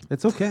television.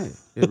 It's okay.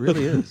 It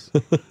really is.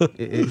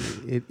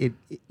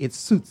 It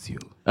suits you.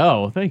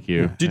 Oh, thank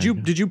you. Did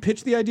you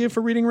pitch the idea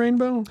for Reading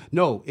Rainbow?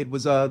 No, it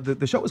was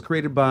the show was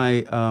created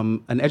by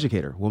an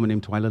educator, a woman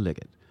named Twyla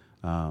Liggett,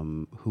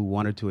 who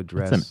wanted to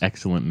address. That's an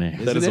excellent name.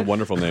 That is Isn't a it?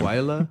 wonderful name.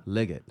 Twyla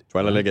Liggett.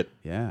 Twyla Liggett.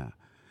 Yeah.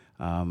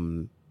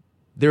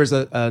 There's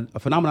a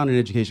phenomenon in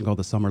education called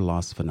the summer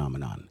loss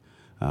phenomenon.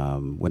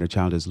 When a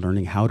child is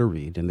learning how to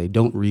read and they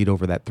don't read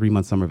over that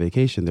 3-month summer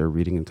vacation, their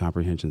reading and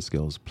comprehension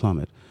skills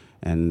plummet.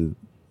 And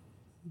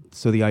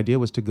so the idea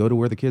was to go to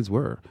where the kids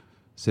were,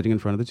 sitting in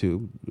front of the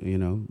tube,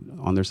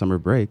 on their summer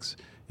breaks,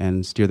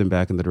 and steer them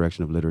back in the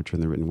direction of literature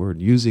and the written word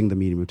using the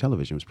medium of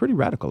television. It was a pretty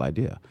radical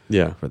idea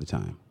for the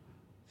time.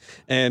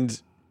 And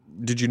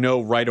Did you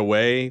know right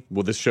away?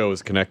 Well, this show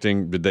is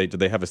connecting. Did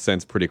they have a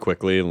sense pretty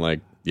quickly? And like,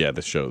 yeah,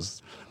 this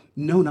show's.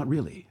 No, not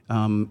really.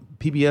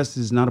 PBS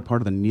is not a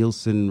part of the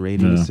Nielsen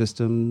rating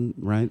system,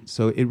 right?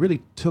 So it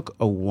really took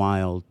a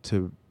while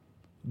to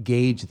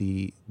gauge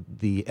the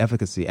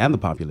efficacy and the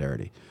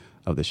popularity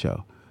of the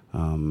show.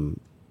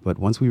 But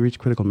once we reached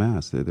critical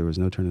mass, there was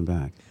no turning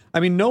back. I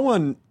mean, no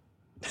one.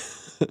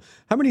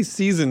 How many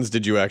seasons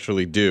did you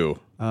actually do?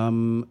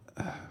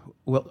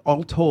 Well,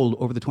 all told,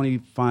 over the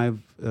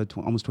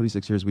almost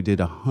 26 years, we did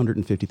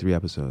 153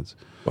 episodes.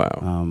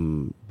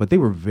 Wow. But they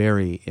were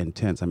very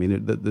intense. I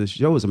mean, the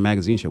show was a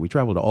magazine show. We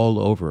traveled all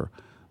over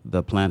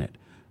the planet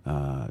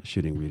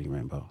shooting Reading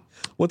Rainbow.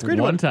 What's great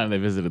One about time they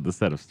visited the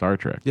set of Star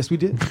Trek. Yes, we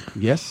did.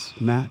 Yes,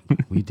 Matt,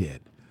 we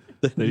did.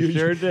 They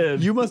sure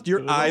did. your It was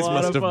a eyes lot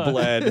must of have fun.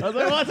 bled. I was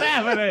like, what's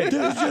happening?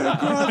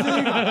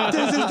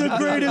 This is the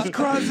greatest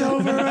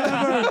crossover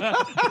ever.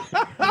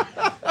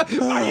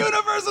 Our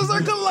universes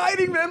are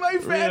colliding, man. My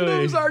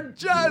fandoms are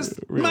just...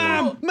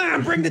 Mom,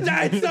 bring the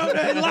diet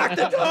soda and lock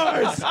the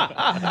doors.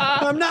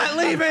 I'm not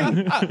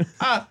leaving.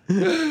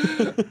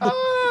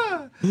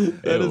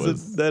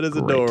 That is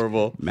great.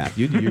 adorable.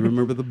 Matthew, do you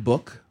remember the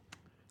book,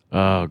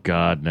 Oh,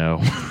 God, no.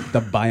 The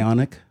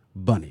Bionic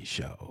Bunny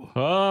Show?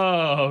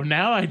 Oh,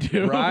 now I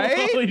do.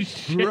 Right? Holy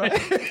shit.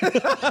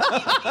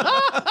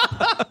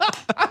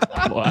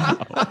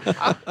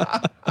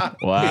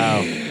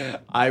 Wow.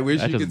 I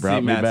wish That you just could brought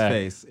see me Matt's back.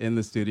 face in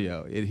the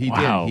studio. He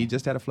Wow. did. He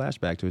just had a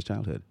flashback to his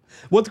childhood.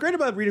 What's great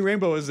about Reading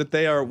Rainbow is that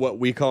they are what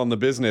we call in the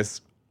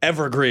business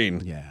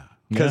evergreen. Yeah.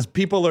 Because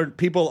people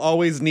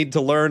always need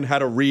to learn how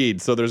to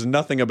read. So there's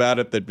nothing about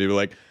it that people are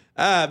like,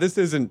 this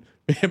isn't.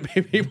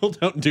 People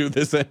don't do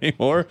this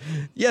anymore.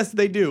 Yes,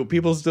 they do.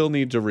 People still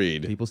need to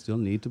read. People still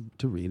need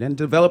to read and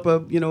develop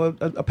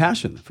a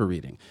passion for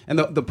reading. And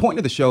the point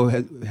of the show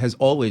has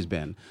always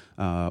been,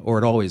 or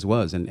it always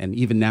was, and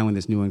even now in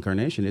this new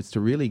incarnation, it's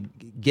to really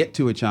get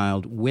to a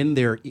child when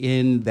they're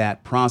in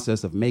that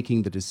process of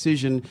making the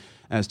decision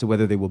as to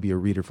whether they will be a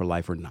reader for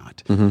life or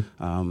not.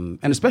 And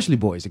especially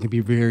boys. It can be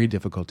very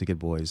difficult to get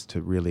boys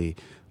to really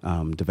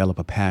develop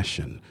a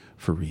passion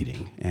for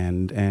reading.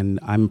 And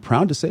I'm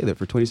proud to say that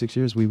for 26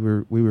 years we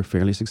were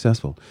fairly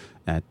successful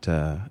at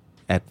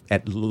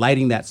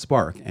lighting that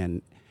spark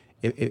and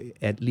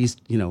at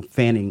least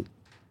fanning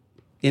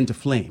into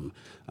flame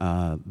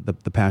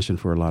the passion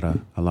for a lot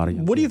of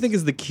young What do you kids. think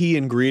is the key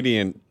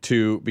ingredient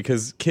to,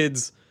 because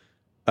kids,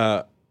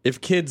 if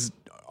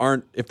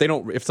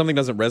something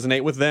doesn't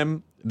resonate with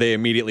them, they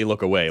immediately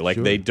look away. Like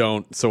they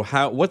don't. So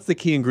what's the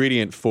key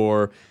ingredient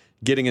for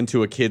getting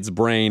into a kid's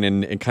brain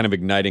and kind of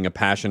igniting a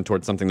passion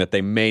towards something that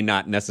they may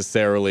not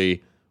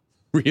necessarily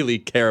really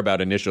care about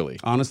initially.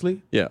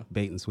 Honestly, Yeah.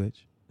 bait and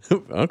switch.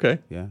 Okay.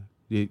 Yeah,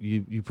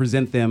 you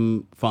present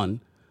them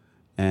fun,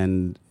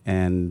 and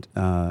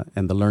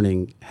the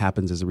learning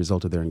happens as a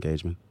result of their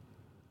engagement.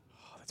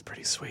 That's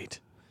pretty sweet.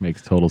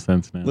 Makes total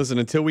sense now. Listen,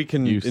 until we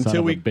can You son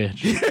until of we a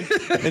bitch.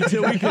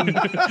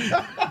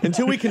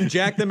 until we can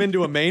jack them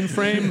into a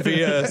mainframe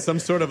via some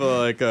sort of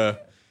a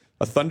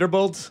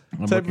Thunderbolt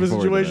type of a looking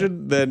forward to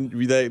situation,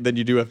 then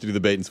you do have to do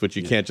the bait and switch.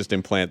 You can't just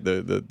implant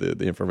the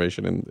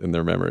information in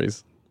their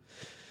memories.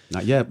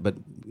 Not yet, but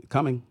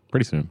coming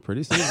Pretty soon.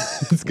 pretty soon.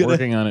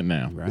 Working on it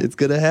now. Right? It's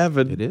gonna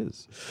happen. It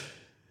is.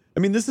 I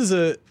mean, this is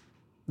a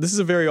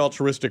very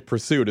altruistic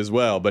pursuit as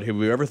well. But have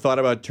you ever thought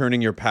about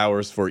turning your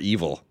powers for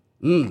evil?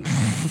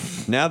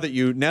 Now that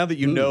you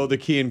know the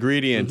key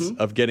ingredients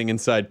of getting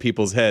inside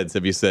people's heads,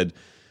 have you said,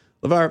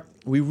 LeVar,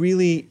 we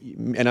really,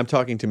 and I'm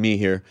talking to me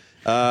here,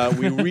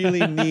 we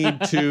really need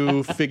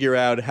to figure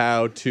out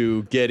how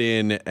to get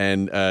in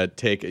and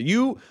take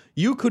you.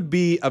 You could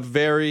be a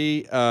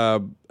very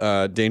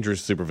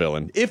dangerous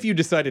supervillain if you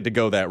decided to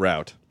go that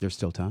route. There's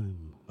still time.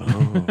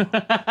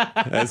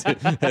 As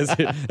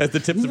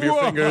the tips of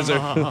your fingers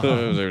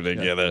are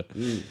together.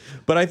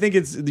 But I think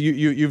it's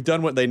you've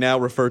done what they now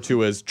refer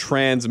to as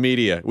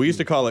transmedia. We used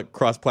to call it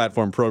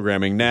cross-platform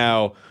programming.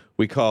 Now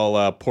we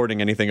call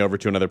porting anything over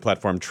to another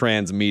platform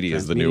transmedia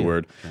is the new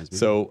word. Transmedia.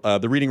 So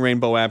the Reading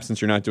Rainbow app, since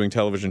you're not doing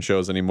television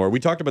shows anymore, we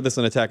talked about this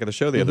on Attack of the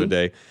Show the other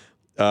day.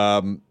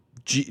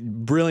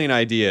 Brilliant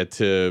idea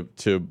to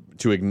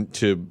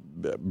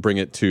bring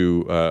it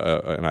to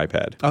an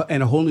iPad.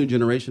 And a whole new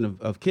generation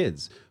of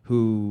kids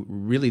who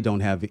really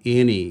don't have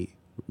any,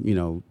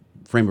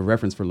 frame of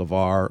reference for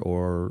LeVar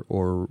or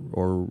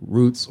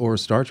Roots or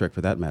Star Trek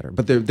for that matter.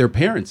 But their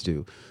parents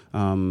do.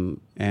 And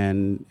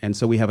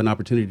so we have an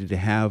opportunity to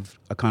have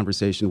a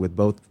conversation with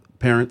both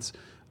parents,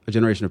 a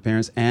generation of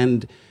parents,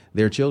 and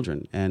their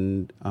children.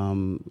 And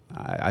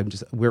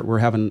we're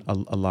having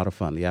a lot of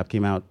fun. The app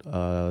came out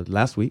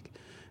last week,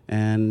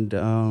 and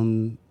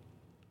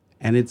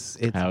it's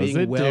How's being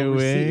it well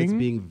received.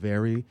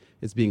 doing?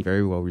 It's being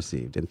very well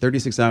received. In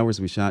 36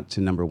 hours, we shot to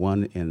number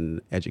 1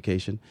 in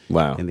education.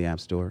 Wow. In the App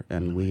Store,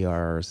 and we're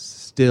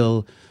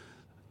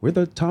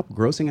the top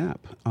grossing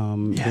app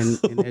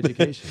in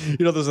education.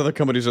 You know, those other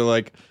companies are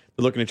like,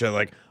 they're looking at each other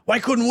like, why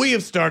couldn't we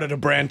have started a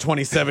brand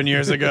 27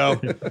 years ago?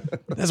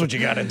 That's what you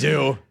got to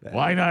do.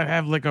 Why not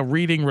have like a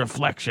reading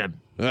reflection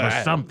or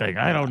something?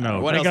 I don't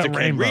know. What They else got do kids?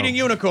 Rainbow. Reading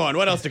unicorn.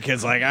 What else do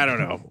kids like? I don't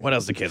know. What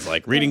else do kids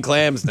like? Reading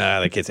clams? Nah,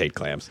 the kids hate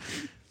clams.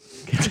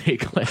 Kids hate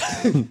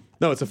clams.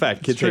 No, it's a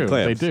fact. Kids true. hate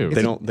clams. They do.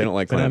 They don't like They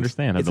don't clams.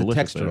 understand how It's a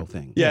delicious they are. textural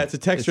thing. Yeah, it's a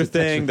texture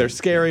thing. They're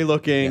scary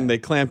looking. Yeah. They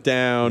clamp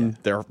down.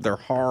 They're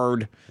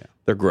hard.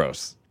 They're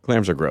gross.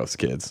 Clams are gross,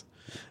 kids.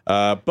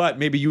 But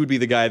maybe you would be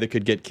the guy that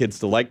could get kids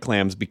to like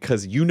clams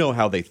because you know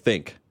how they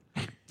think.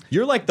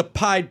 You're like the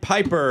Pied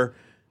Piper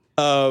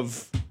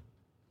of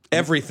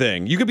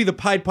everything. You could be the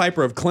Pied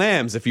Piper of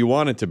clams if you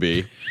wanted to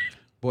be.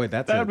 Boy,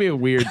 That would be a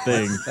weird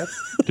thing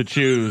to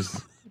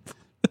choose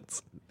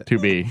to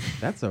be.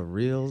 that's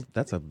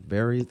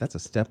a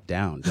step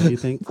down, don't you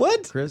think?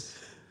 What? Chris?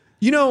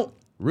 You know,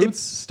 Roots,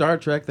 Star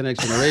Trek, The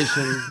Next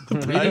Generation,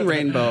 Reading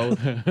Rainbow,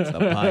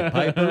 the Pied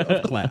Piper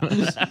of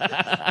clams.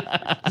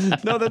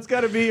 no, that's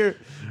got to be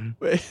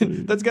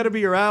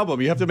your album.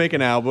 You have to make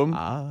an album.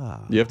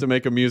 You have to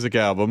make a music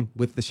album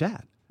With the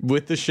Shat,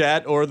 with the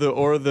Shat or the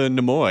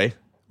Nimoy.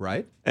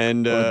 right?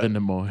 And Or the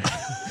Nimoy.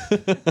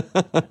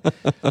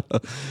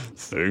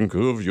 think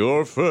of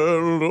your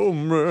fellow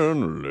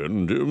man,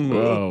 lend him Oh,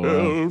 a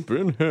wow.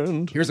 helping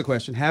hand. Here's a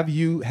question: Have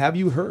you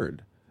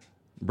heard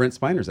Brent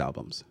Spiner's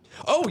albums?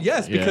 Oh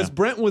yes, because Yeah.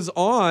 Brent was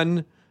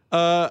on.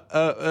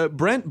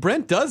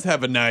 Brent does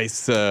have a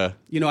nice. I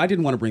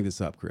didn't want to bring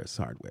this up, Chris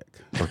Hardwick,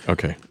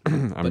 Okay,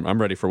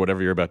 I'm ready for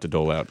whatever you're about to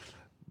dole out.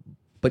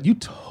 but you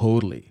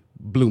totally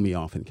blew me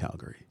off in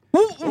Calgary.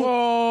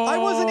 I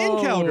wasn't in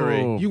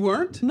Calgary. You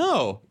weren't?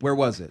 No. Where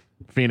was it?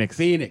 Phoenix.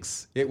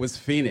 Phoenix. It was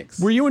Phoenix.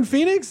 Were you in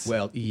Phoenix?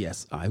 Well,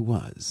 yes, I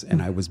was.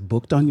 And I was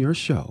booked on your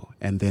show.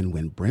 And then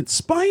when Brent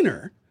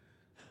Spiner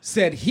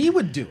said he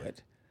would do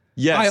it,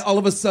 Yes. I all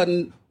of a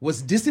sudden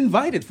was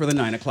disinvited for the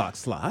 9 o'clock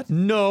slot,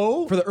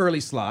 No. for the early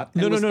slot.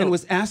 No. And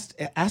was asked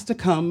to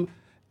come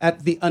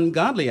at the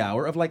ungodly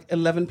hour of like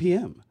 11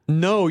 p.m.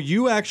 No,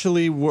 you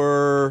actually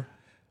were.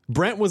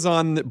 Brent was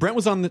on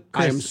the.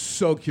 I am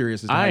so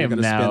curious as to how I you're am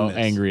going to now spin this.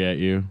 angry at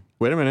you.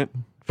 Wait a minute.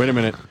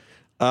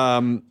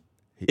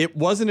 It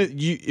wasn't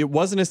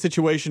a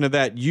situation of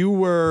that.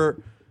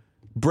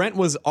 Brent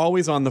was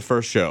always on the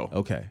first show.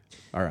 Okay.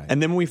 All right.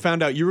 And then when we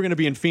found out you were going to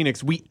be in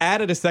Phoenix, we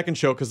added a second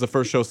show because the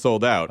first show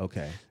sold out.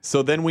 Okay.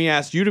 So then we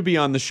asked you to be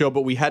on the show,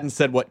 but we hadn't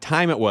said what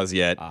time it was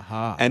yet.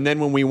 Aha. And then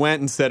when we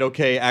went and said,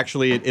 okay,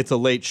 actually it's a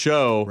late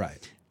show.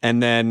 Right.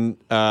 And then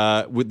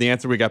with the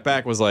answer we got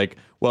back was like,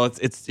 well, it's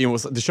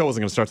the show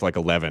wasn't going to start till like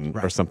 11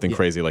 or something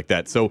crazy like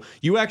that. So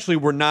you actually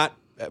were not.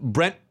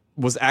 Brent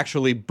was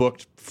actually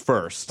booked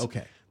first.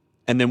 Okay.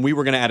 And then we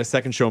were going to add a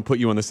second show and put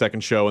you on the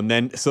second show. And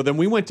then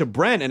we went to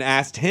Brent and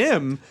asked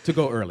him to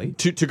go early,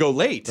 to go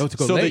late, to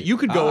go so late. that you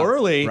could go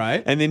early.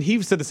 Right. And then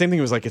he said the same thing.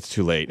 He was like, "It's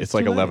too late. It's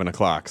like 11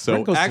 o'clock." So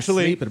Brent goes to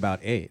actually, sleep at about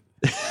 8.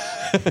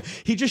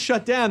 he just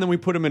shut down. Then we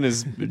put him in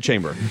his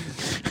chamber.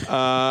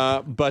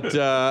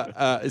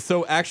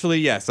 So actually,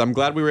 yes, I'm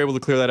glad we were able to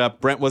clear that up.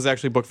 Brent was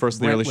actually booked first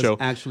in the early show.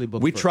 Actually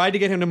booked we first. tried to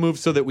get him to move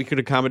so that we could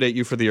accommodate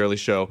you for the early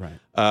show.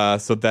 Right.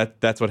 So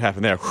that's what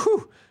happened there.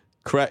 Whew.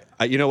 Correct.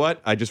 You know what?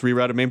 I just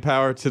rerouted main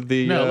power to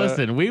the. No,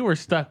 listen, we were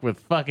stuck with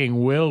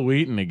fucking Will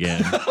Wheaton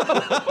again.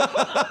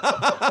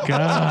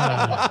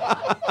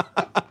 God.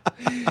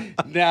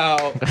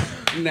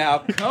 Now,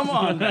 come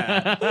on,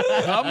 man.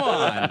 Come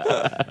on.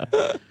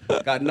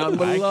 Got nothing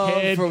but I love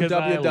kid, from 'cause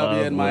I WW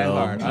love in my Will.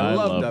 heart. I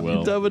love W.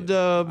 Will. Double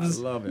dubs.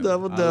 I love him.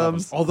 Double I love him.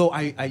 dubs. Although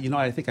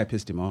I think I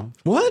pissed him off.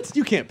 What?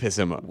 You can't piss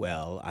him up.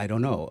 Well, I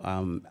don't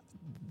know.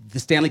 The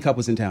Stanley Cup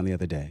was in town the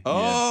other day. Oh,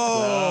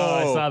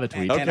 I saw the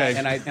tweet. Okay.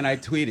 And I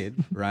tweeted,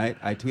 right?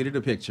 I tweeted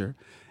a picture,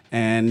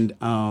 and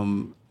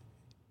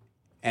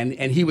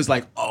he was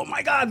like, "Oh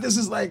my God, this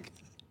is like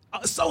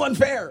so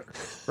unfair,"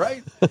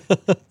 right?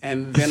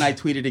 And then I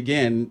tweeted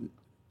again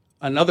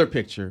another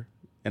picture,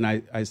 and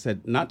I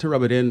said, "Not to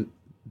rub it in,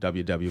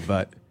 WW,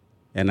 but."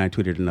 And I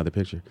tweeted another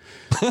picture.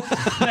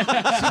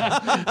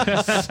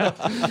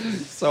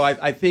 So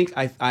I think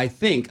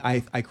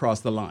I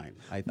crossed the line.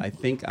 I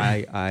think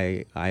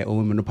I owe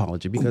him an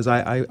apology because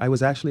I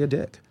was actually a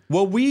dick.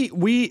 Well,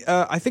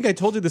 I think I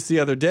told you this the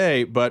other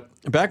day, but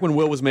back when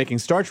Will was making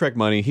Star Trek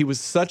money, he was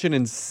such an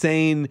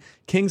insane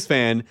Kings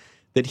fan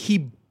that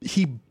he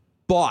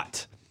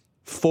bought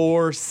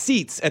 4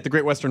 seats at the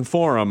Great Western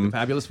Forum.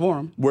 Fabulous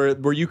Forum.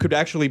 Where you could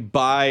actually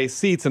buy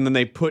seats, and then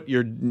they put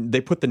your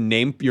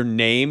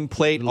name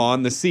plate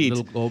on the seat,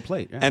 Little gold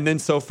plate. Yeah. and then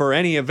so for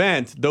any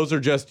event, those are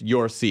just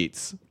your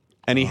seats.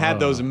 And he had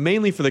those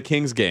mainly for the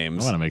Kings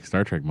games. I want to make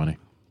Star Trek money.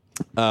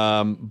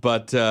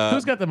 But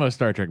Who's got the most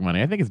Star Trek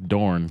money? I think it's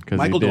Dorn.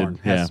 Michael Dorn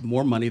Yeah. has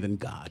more money than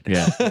God.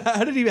 Yeah.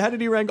 how did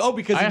he rank? Oh,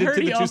 because he I did heard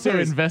to he the two also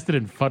series. invested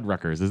in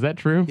Fuddruckers. Is that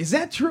true? Is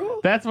that true?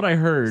 That's what I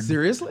heard.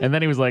 Seriously? And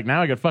then he was like,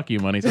 now I got fuck you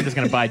money, so I'm just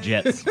going to buy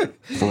jets.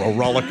 For a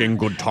rollicking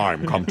good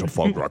time, come to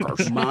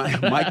Fuddruckers.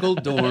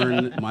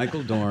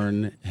 Michael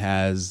Dorn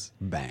has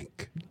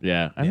bank.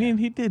 Yeah. I mean,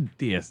 he did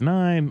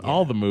DS9,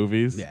 all the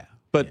movies. Yeah.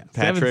 But Yeah.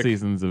 7 Patrick,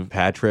 seasons of...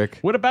 Patrick,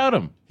 What about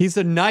him? he's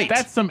a knight.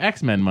 That's some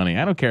X-Men money.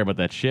 I don't care about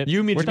that shit.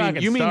 You mean Star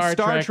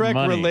Trek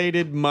money.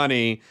 related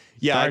money?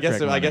 Yeah, Star I guess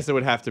Trek I guess it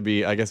would have to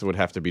be. I guess it would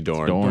have to be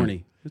Dorn. Dorn.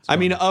 Dorny. It's I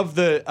mean,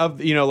 Dorny. of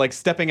like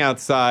stepping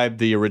outside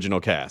the original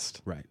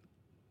cast. Right.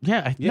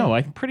 Yeah, no,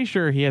 I'm pretty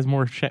sure he has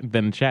more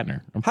than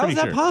Shatner. I'm How pretty is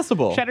that sure.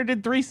 possible? Shatner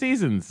did 3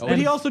 seasons. But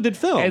he also did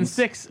films. And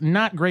 6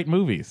 not great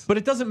movies. But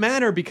it doesn't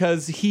matter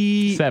because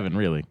he 7,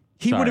 really.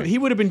 he Sorry.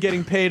 would have been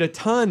getting paid a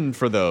ton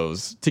for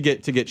those to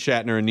get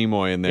Shatner and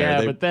Nimoy in there. Yeah,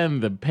 They- but then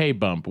the pay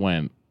bump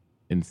went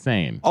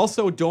insane.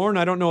 also Dorn.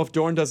 I don't know if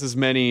Dorn does as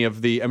many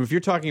of the. I mean, if you're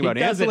talking about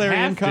he doesn't ancillary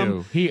have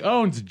income, to. He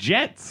owns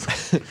jets.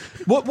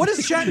 what does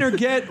Shatner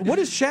get? What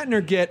does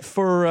Shatner get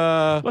for?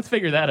 Let's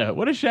figure that out.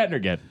 What does Shatner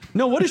get?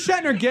 No, what does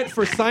Shatner get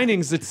for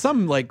signings? It's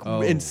some like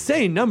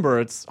insane number.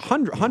 It's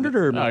 100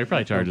 or Oh, he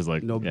probably charges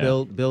like No, yeah.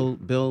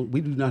 Bill. We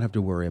do not have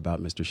to worry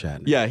about Mr.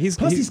 Shatner. yeah.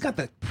 Plus, he's got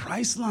the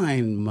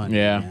Priceline money.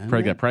 Yeah, man.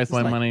 probably got Priceline It's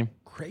like money.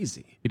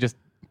 Crazy. He just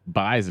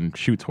buys and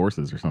shoots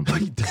horses or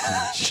something.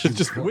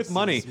 just with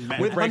money,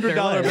 with Break their $100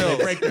 leg. They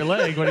bills. break their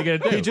leg. What are you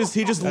gonna do? He just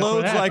That's what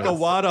loads like a happens.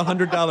 wad of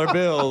 $100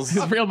 bills.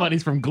 His real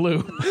money's from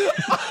glue.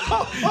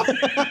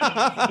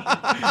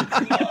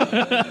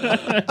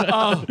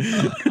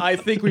 I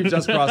think we've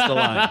just crossed the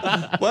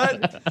line.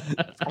 What?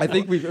 I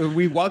think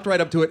we walked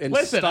right up to it and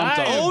Listen, stomped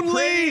I on am it. Only-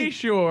 pretty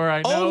sure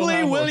I know Only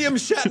how William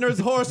Shatner's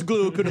horse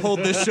glue could hold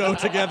this show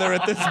together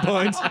at this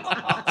point.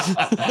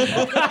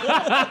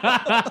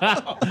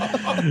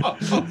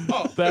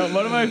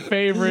 One of my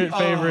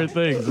favorite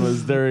things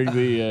was during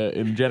the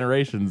in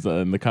Generations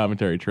in the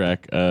commentary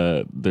track.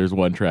 There's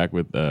one track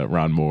with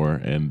Ron Moore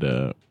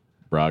and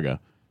Braga,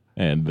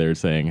 and they're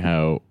saying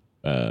how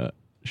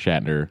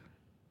Shatner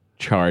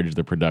charged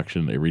the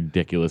production a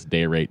ridiculous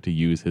day rate to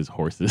use his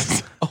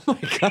horses. Oh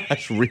my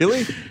gosh,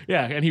 really?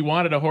 Yeah, and he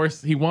wanted a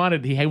horse. He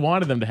wanted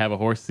them to have a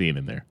horse scene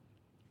in there,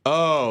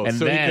 Oh, and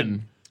so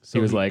then. He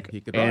was like,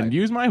 he could and ride.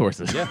 use my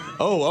horses. Yeah.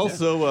 Oh,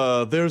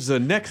 also, there's a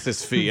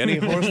Nexus fee. Any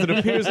horse that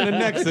appears in a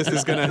Nexus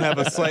is going to have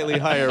a slightly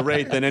higher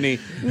rate than any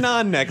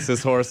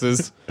non-Nexus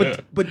horses.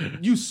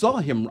 But you saw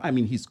him. I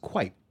mean, he's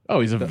quite.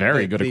 Oh, he's a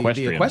very good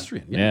equestrian. The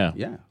equestrian.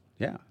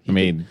 Yeah. I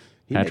mean,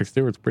 he Patrick makes-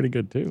 Stewart's pretty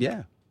good too.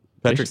 Yeah.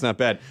 Patrick's not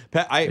bad.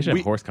 They should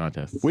have horse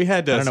contests. we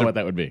had, I don't know some- what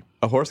that would be.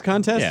 A horse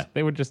contest? Yeah,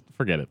 they would just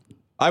forget it.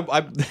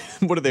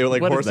 What are they,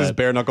 like What is horses that?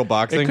 bare knuckle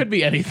boxing? It could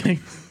be anything.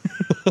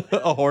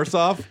 A horse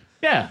off?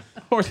 Yeah,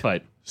 horse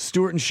fight.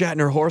 Stewart and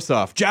Shatner horse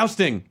off.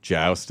 Jousting.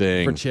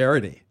 For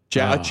charity.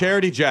 A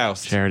charity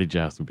joust. Charity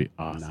joust would be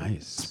awesome.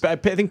 Nice. I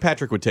think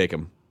Patrick would take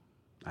him.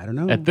 I don't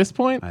know. At this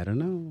point, I don't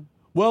know.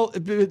 Well,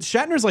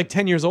 Shatner's like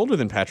 10 years older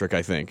than Patrick,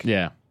 I think.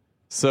 yeah,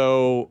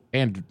 So,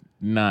 and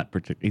not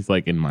particularly. He's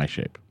like in my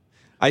shape.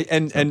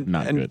 And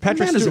Not good. That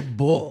Patrick man is a Stewart.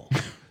 bull.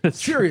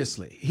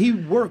 Seriously, he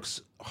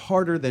works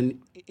harder than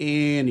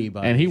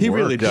anybody. And he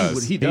really works.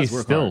 does. He does He's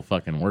work still hard.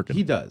 fucking working.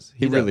 He does.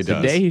 He really The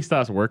does. day he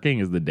stops working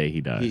is the day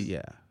he dies.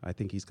 Yeah, I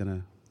think he's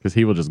gonna. Because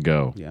he will just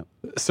go. Yeah.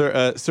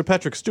 Sir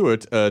Patrick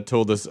Stewart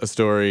told us a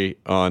story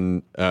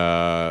on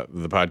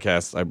the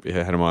podcast. I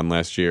had him on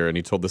last year, and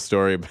he told the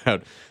story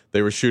about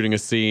they were shooting a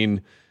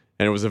scene,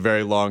 and it was a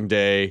very long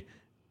day,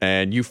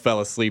 and you fell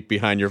asleep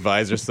behind your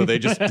visor. So they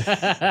just do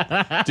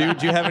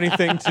you have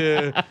anything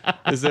to?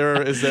 Is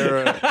there?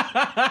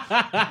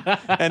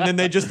 And then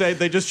they just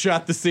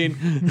shot the scene.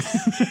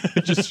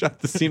 Just shot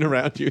the scene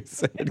around you.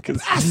 Because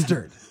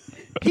Bastard.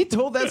 He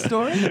told that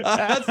story.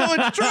 that's so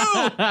it's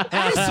true.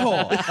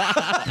 Asshole.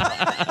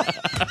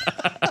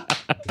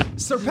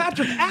 Sir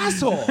Patrick,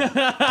 asshole.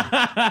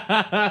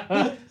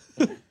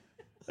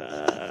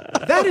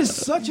 That is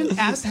such an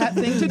asshat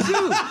thing to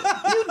do.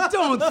 You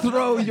don't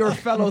throw your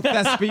fellow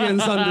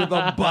thespians under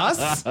the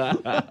bus.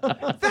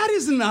 That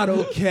is not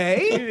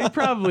okay. He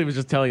probably was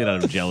just telling it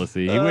out of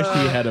jealousy. He wished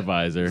he had a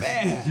visor.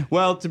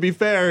 Well, to be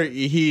fair,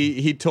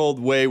 he told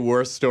way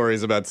worse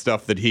stories about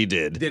stuff that he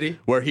did. Did he?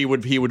 Where he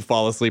would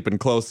fall asleep in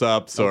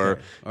close-ups, or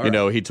All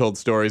right. he told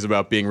stories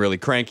about being really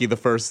cranky the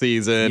first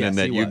season, Yes, and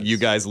that he was. you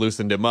guys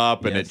loosened him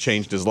up, and Yes. it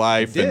changed his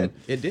life. It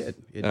did.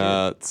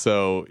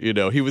 So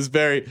he was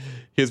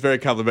very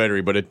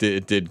complimentary, but it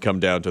did come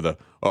down to the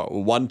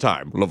one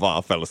time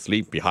LeVar fell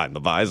asleep behind the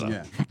visor.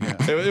 Yeah.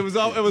 It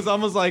was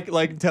almost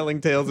like telling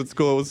tales at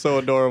school. It was so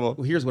adorable.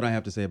 Well, here's what I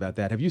have to say about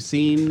that. Have you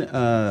seen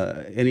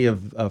any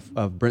of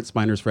Brent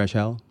Spiner's Fresh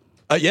Hell?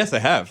 Yes, I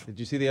have. Did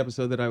you see the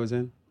episode that I was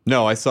in?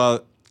 No, I saw.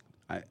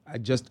 I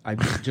just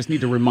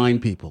need to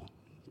remind people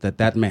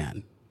that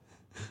man,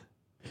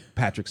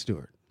 Patrick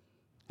Stewart,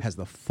 has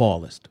the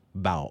foulest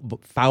balls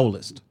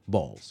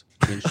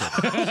in show.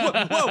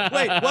 Whoa!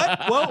 Wait! What?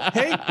 Whoa!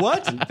 Hey!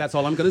 What? That's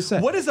all I'm going to say.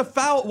 What is a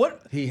foul? What?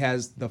 He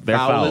has the They're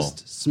foulest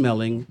foul.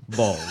 smelling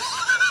balls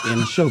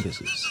in show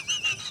business.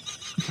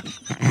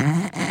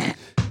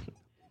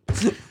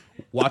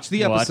 Watch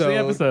the Watch the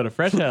episode of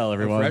Fresh Hell,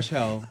 everyone. Fresh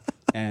Hell,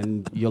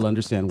 and you'll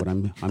understand what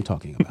I'm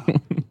talking about.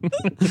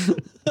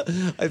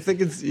 I think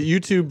it's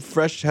YouTube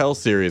Fresh Hell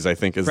series. I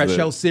think is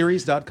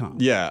FreshHellSeries.com.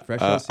 Yeah,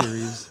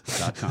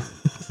 FreshHellSeries.com.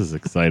 This is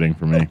exciting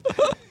for me.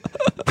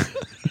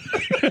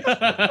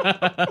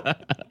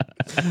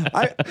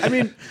 I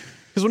mean,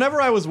 because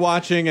whenever I was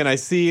watching and I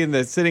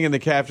see sitting in the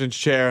captain's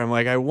chair, I'm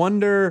like, I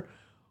wonder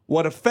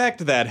what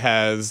effect that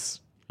has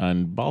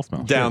On ball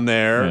smell. down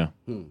there.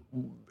 Yeah.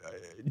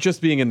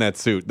 Just being in that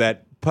suit.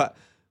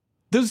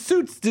 Those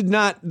suits did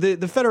not. The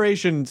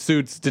Federation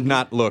suits did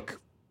not look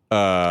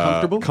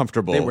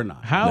comfortable. They were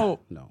not. How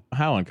No.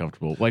 how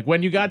uncomfortable? Like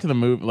when you got to the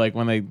move, like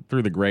when they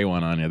threw the gray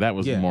one on you, that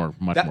was much more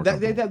comfortable.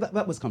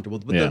 That was comfortable.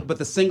 But, Yeah. but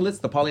the singlets,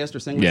 the polyester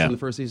singlets Yeah. in the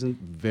first season,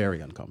 very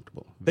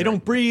uncomfortable. They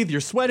don't breathe.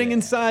 You're sweating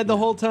inside the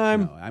whole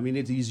time. No, I mean,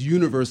 it's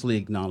universally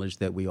acknowledged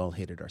that we all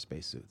hated our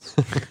spacesuits.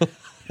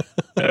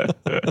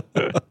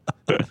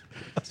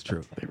 It's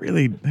true.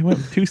 They went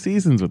 2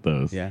 seasons with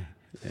those. Yeah.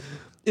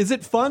 Is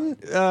it fun?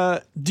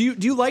 Do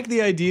you like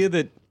the idea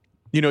that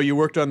you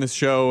worked on this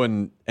show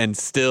and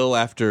still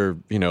after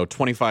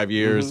 25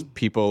 years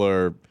people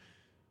are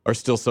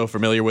still so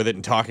familiar with it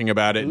and talking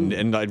about it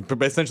and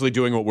essentially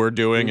doing what we're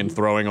doing and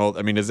throwing all.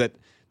 I mean, is that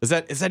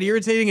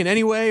irritating in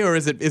any way, or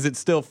is it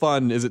still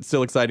fun? Is it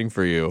still exciting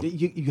for you?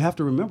 You have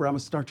to remember, I'm a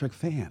Star Trek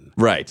fan.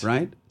 Right.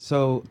 Right.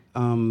 So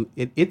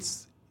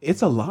it's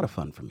a lot of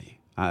fun for me.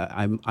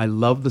 I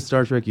love the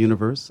Star Trek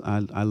universe.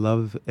 I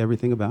love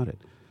everything about it.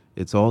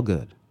 It's all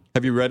good.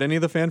 Have you read any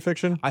of the fan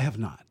fiction? I have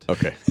not.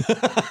 Okay,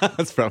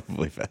 that's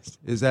probably fast.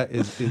 Is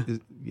good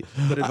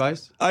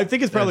advice? I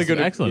think it's probably That's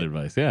good. excellent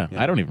advice. Yeah.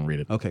 I don't even read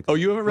it. Okay. Oh,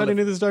 you haven't read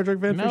any of the Star Trek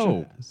fan fiction?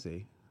 No.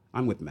 See,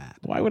 I'm with Matt.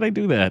 Why would I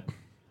do that?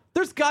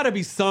 There's got to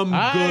be some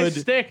I good.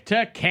 stick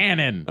to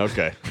canon.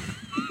 Okay.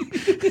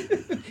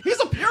 He's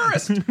a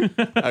purist.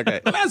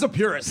 Okay. The man's a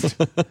purist.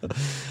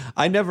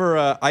 I never.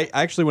 I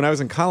actually, when I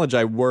was in college,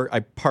 I worked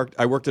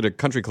at a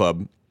country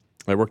club.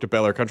 I worked at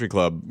Bel Air Country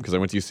Club because I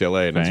went to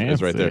UCLA, and it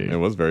was right there. Fancy. It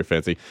was very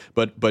fancy.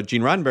 But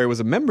Gene Roddenberry was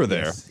a member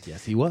there.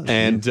 Yes, he was.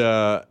 And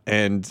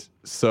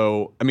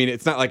so, I mean,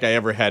 it's not like I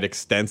ever had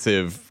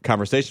extensive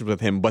conversations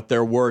with him, but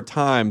there were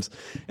times,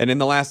 and in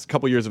the last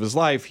couple years of his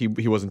life, he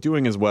wasn't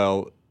doing as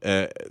well.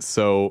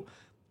 So,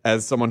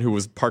 as someone who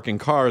was parking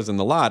cars in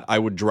the lot, I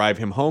would drive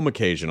him home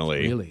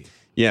occasionally. Really?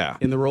 Yeah.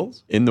 In the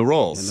roles? In the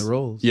rolls. In the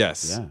rolls.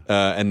 Yes.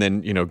 Yeah. And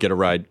then get a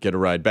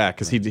ride back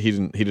because he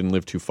didn't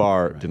live too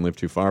far. Right. Didn't live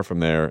too far from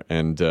there.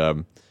 And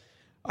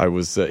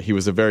he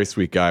was a very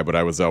sweet guy, but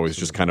I was always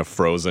just kind of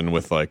frozen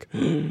with like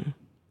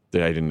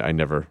I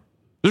never.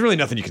 There's really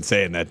nothing you can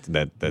say in that He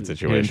didn't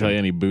situation. tell you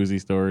any boozy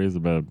stories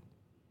about.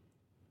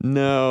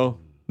 No.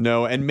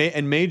 And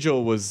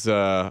Majel was.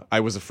 I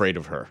was afraid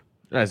of her.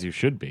 As you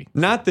should be.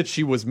 Not that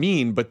she was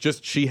mean, but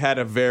just she had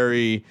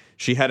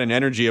an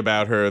energy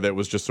about her that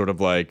was just sort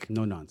of like,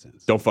 No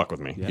nonsense. don't fuck with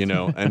me, And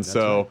That's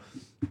so,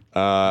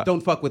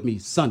 Don't fuck with me,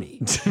 Sonny.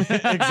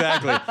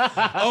 exactly.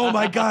 Oh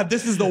my God,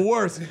 this is the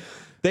worst.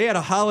 They had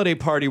a holiday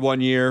party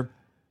one year,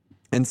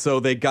 And so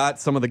they got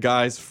some of the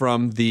guys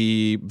from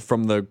the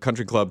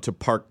country club to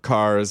park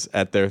cars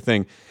at their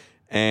thing.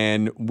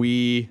 And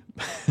we,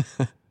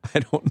 I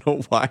don't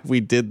know why we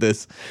did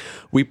this.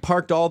 We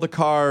parked all the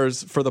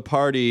cars for the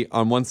party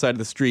on one side of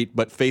the street,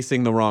 but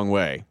facing the wrong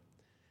way.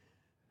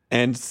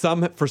 And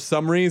for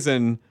some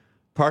reason,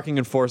 parking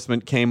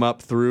enforcement came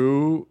up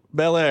through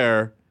Bel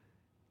Air,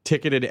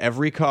 ticketed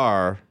every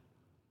car.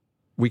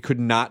 We could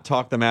not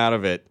talk them out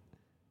of it.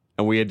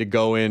 And we had to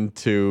go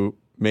into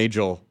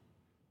Majel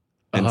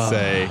and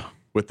say,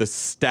 with the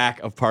stack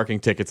of parking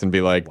tickets, and be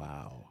like,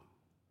 Wow.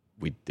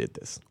 we did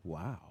this.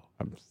 Wow.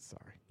 I'm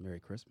sorry. Merry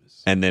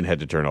Christmas. And then had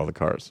to turn all the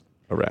cars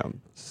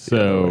around.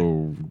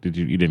 So you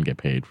didn't get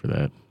paid for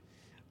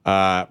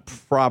that?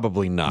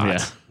 Probably not.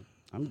 Yeah.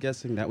 I'm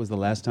guessing that was the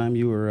last time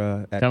you were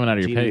at Coming out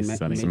of your Gene pace, and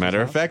Sonny. As a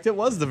matter of fact, it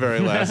was the very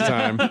last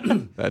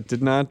time. That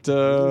did not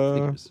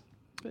Figures.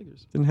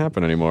 didn't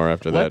happen anymore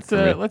after that. for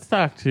me. Let's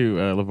talk to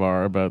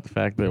LeVar about the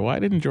fact that why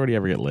didn't Geordi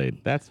ever get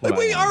laid? That's what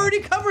we I wanna know. already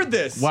covered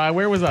this. Why?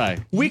 Where was I?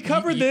 We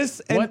covered this.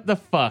 And What the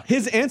fuck?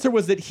 His answer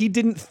was that he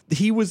didn't.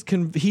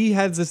 He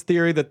has this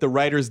theory that the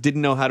writers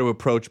didn't know how to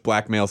approach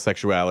black male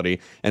sexuality,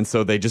 and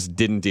so they just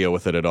didn't deal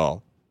with it at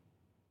all.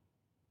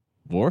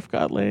 Worf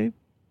got laid?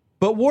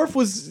 But Worf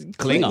was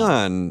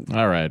Klingon.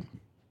 All right.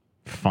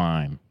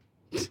 Fine.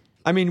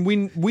 I mean,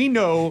 we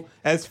know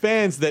as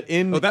fans that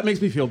in Oh, that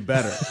makes me feel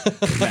better.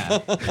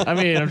 Matt. I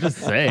mean, I'm just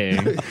saying.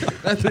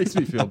 That makes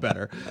me feel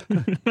better.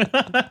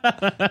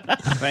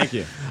 Thank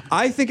you.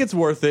 I think it's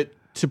worth it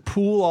to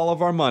pool all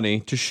of our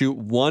money to shoot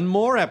one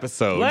more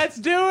episode. Let's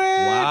do it!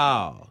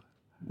 Wow.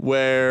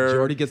 Where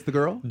Geordi gets the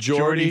girl?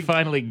 Geordi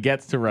finally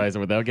gets to Rise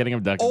without getting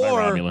abducted by Or-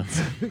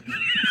 Romulans.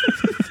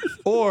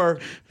 Or,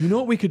 you know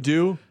what we could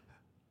do?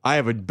 I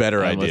have a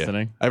better I'm idea.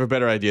 listening. I have a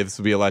better idea. This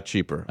would be a lot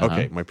cheaper.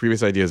 Okay, my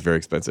previous idea is very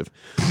expensive.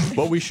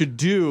 What we should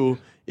do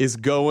is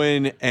go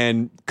in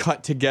and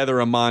cut together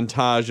a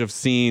montage of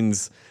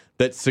scenes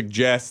that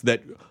suggest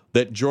that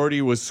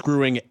Geordi was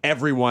screwing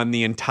everyone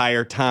the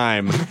entire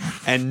time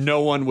and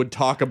no one would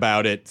talk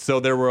about it. So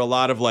there were a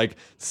lot of like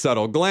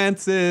subtle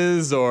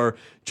glances or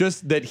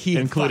just that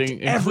he fucked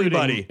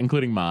everybody.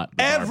 Including Mott. the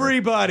barber.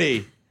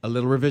 Everybody. A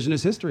little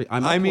revisionist history.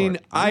 I mean,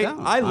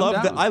 I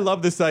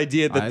love this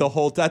idea that the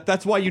whole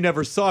that's why you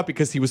never saw it,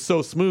 because he was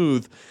so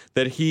smooth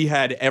that he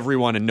had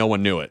everyone and no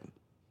one knew it.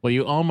 Well,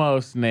 you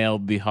almost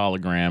nailed the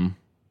hologram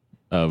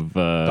of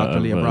Dr.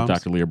 Leah Brahms?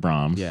 Dr. Leah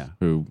Brahms, Yeah.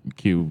 who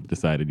Q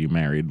decided you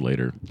married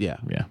later. Yeah.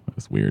 Yeah, that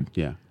was weird.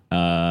 Yeah.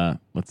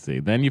 Let's see.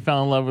 Then you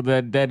fell in love with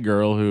that dead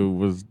girl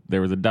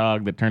there was a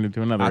dog that turned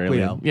into another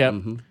alien. Aquiel. Yep.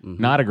 Mhm,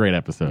 Not a great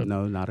episode.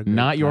 No, not a great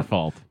Not your episode.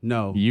 fault.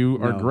 No. You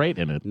are no, great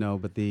in it. No,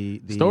 but the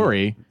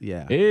Story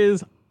yeah.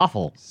 is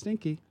awful.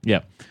 Stinky.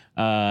 Yep.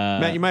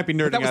 Matt, you might be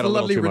nerding That was out the a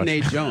little lovely too Renee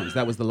much. Jones.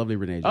 That was the lovely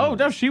Renee Jones. Oh,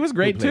 no, she was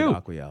great played too.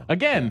 Aquiel.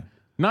 Again,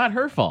 not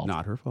her fault.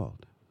 Not her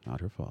fault.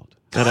 Not her fault.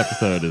 That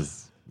episode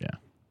is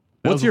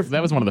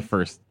that was one of the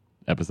first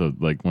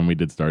episodes, like when we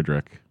did Star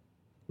Trek,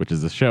 which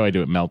is a show I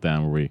do at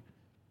Meltdown where we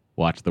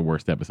watch the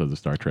worst episodes of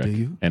Star Trek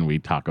and we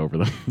talk over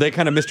them. They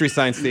kind of Mystery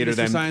Science Theater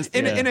them Science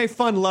in, Theater. in a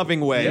fun,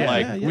 loving way.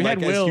 We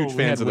had as Will, huge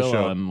fans of the Will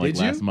show. on Did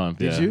you? last month.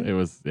 Did yeah, you? It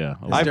was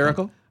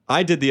Hysterical?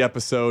 I did the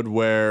episode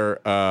where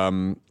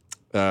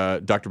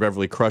Dr.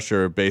 Beverly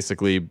Crusher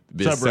basically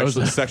is Sub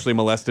Rosa. sexually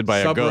molested by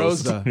a Sub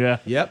ghost. Rosa. Yeah.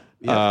 Yep.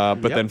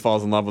 But Yep. then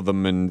falls in love with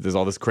them, and there's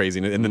all this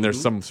craziness. And then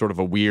there's some sort of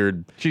a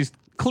weird. She's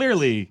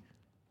clearly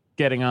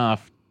getting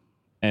off,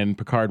 and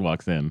Picard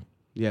walks in.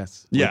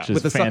 Yes. Yeah, which is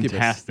with the succubus.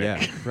 fantastic.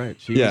 Yeah, right.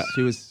 She Yeah.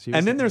 was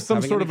And then there's some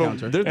having sort an of a.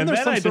 encounter. There, And there's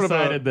then some I sort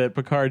decided that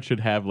Picard should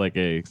have like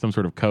some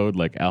sort of code,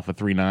 like Alpha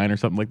 39 or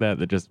something like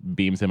that just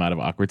beams him out of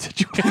awkward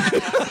situations.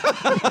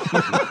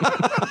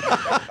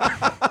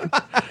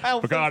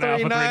 Picard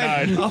Alpha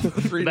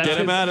 39. Get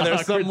him out of there.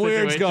 Something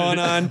weird's going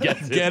on. Get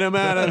him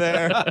out of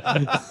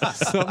there.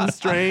 Something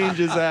strange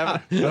is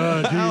happening.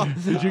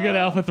 Did you get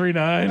Alpha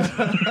 39?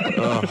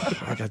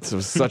 I got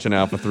such an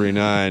Alpha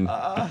 39.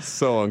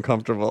 So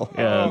uncomfortable.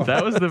 Yeah,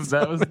 that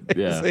was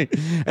yeah.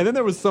 And then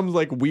there was some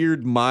like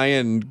weird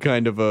Mayan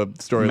kind of a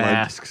storyline.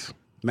 Masks.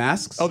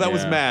 Masks. Oh, that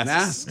was Yeah. Masks.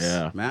 masks.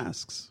 Yeah.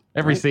 Masks.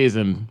 Every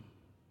season,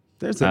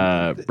 There's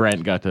a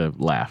Brent got to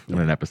laugh in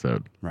an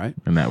episode, right.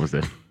 and that was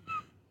it.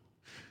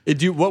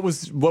 What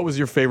was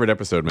your favorite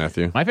episode,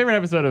 Matthew? My favorite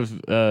episode of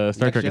Star Next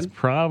Trek is Gen?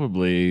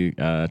 probably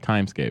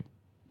Timescape,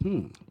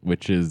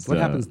 which is What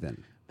happens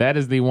then? That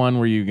is the one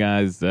where you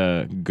guys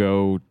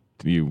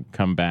you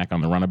come back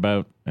on the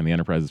runabout, and the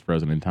Enterprise is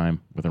frozen in time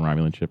with a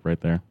Romulan ship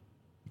right there.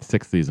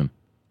 6th season.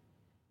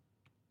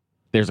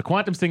 There's a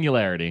quantum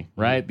singularity,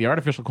 right? The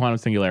artificial quantum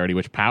singularity,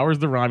 which powers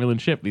the Romulan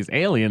ship. These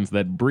aliens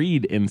that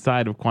breed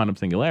inside of quantum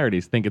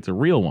singularities think it's a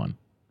real one.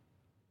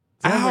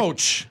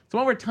 Ouch! It's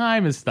one where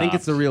time is stopped. Think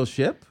it's a real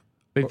ship?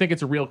 They think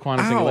it's a real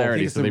quantum Ow.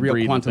 singularity, It's so a they real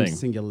breed quantum the thing.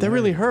 singularity. That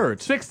really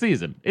hurts. 6th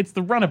season. It's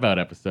the runabout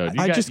episode.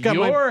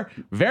 You're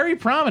very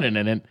prominent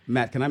in it.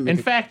 Matt, can I make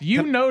In fact,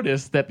 you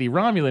noticed that the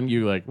Romulan,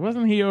 you like,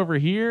 wasn't he over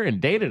here?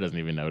 And Data doesn't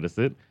even notice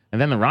it. And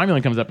then the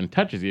Romulan comes up and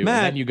touches you, Matt,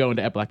 and then you go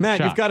into epileptic Matt,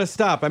 shock. you've got to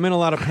stop. I'm in a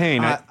lot of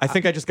pain. I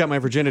think I just got my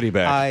virginity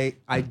back.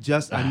 I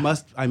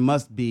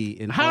must be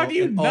in. How do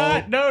you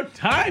not know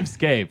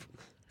Timescape?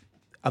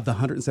 Of the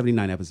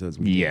 179 episodes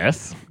we did,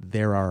 Yes.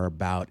 there are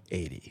about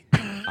 80.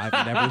 I've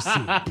never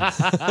seen.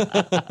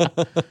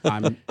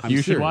 I'm You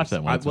should serious. watch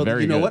that one. It's well,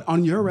 very you know good. what?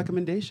 On your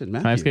recommendation,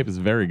 Matthew. Timescape is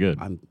very good.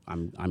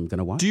 I'm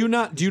gonna watch. do you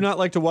not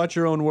like to watch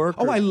your own work?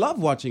 Oh, or- I love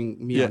watching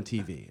me Yeah. on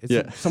TV. It's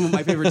Yeah. some of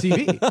my favorite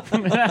TV. That's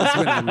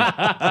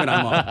when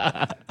I'm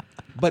on.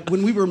 But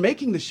when we were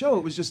making the show,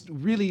 it was just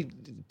really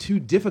too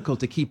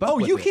difficult to keep up Oh,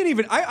 with you it. can't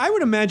even. I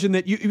would imagine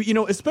that you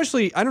know,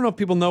 especially. I don't know if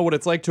people know what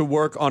it's like to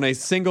work on a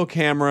single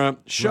camera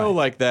show Right.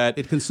 like that.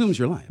 It consumes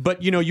your life.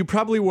 But you know, you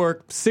probably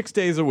work 6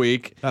 days a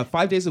week,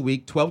 5 days a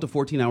week, 12 to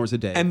 14 hours a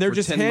day. and they're for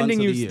just 10 handing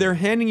months you. of the year. They're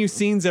handing you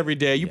scenes every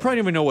day. You probably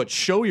don't even know what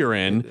show you're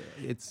in.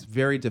 It's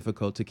very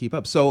difficult to keep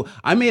up. So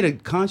I made a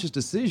conscious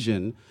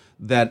decision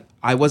that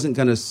I wasn't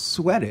going to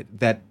sweat it,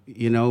 that,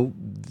 you know,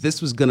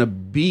 this was going to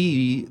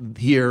be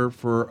here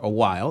for a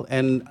while,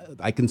 and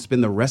I can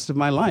spend the rest of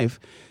my life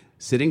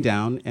sitting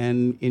down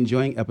and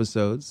enjoying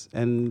episodes.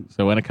 And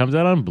So when it comes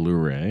out on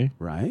Blu-ray,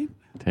 right,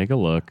 take a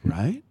look.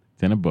 right,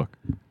 It's in a book.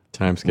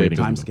 Timescape.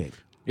 Timescape.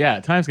 Yeah,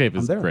 Timescape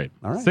is there. great.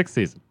 All right. 6th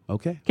season.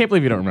 Okay, Can't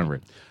believe you don't remember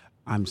it.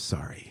 I'm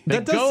sorry. They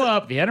That does go sa-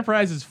 up, the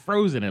Enterprise is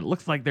frozen, it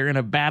looks like they're in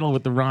a battle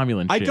with the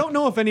Romulan I ship. don't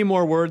know if any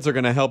more words are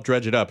going to help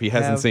dredge it up. He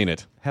hasn't seen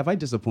it. Have I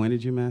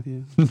disappointed you,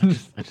 Matthew?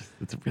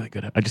 It's a really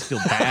good I just feel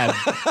bad.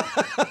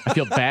 I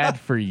feel bad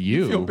for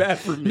you.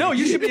 for me. No,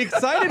 you should be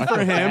excited for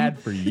him. bad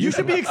for you. You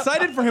should be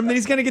excited for him that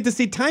he's going to get to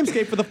see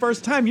Timescape for the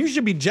first time. You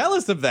should be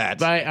jealous of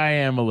that. I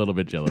am a little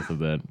bit jealous of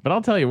that. But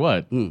I'll tell you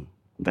what,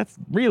 that's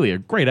really a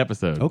great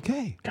episode.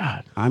 Okay.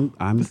 God. I'm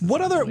What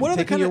other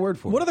taking kind your of word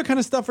for what it. other kind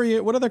of stuff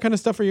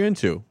are you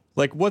into?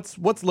 Like what's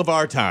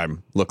LeVar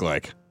time look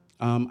like?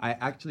 I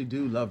actually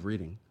do love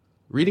reading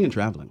and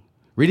traveling.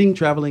 Reading,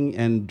 traveling,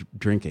 and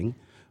drinking.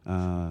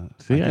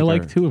 See, I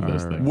like two of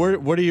those things.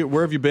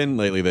 Where have you been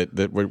lately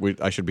that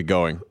I should be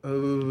going?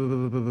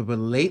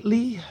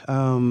 Lately,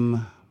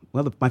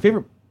 my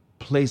favorite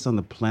place on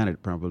the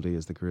planet probably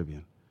is the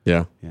Caribbean.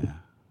 Yeah. Yeah,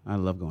 I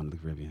love going to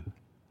the Caribbean.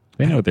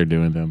 They know what they're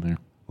doing down there.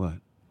 What?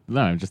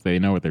 No, just they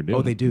know what they're doing.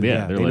 Oh, they do.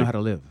 Yeah, they're they know like, how to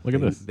live. Look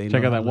at this. They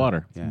Check know out how that to water.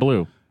 live. It's Yeah.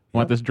 blue.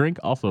 Want this drink?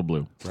 Also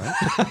blue.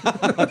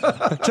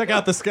 Check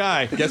out the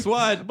sky. Guess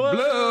what?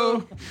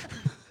 Blue.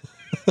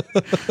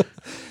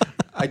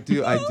 I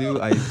do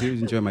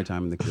enjoy my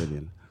time in the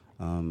Caribbean.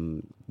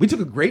 We took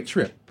a great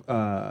trip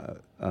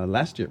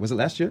last year. Was it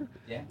last year?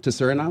 Yeah. To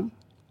Suriname.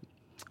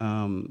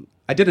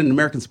 I did an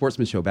American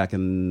Sportsman show back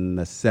in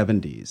the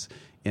 70s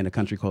in a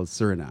country called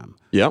Suriname.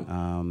 Yep.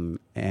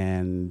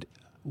 And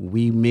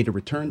we made a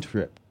return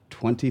trip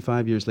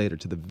 25 years later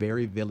to the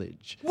very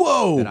village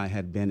Whoa. that I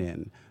had been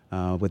in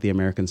with the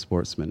American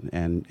Sportsman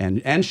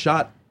and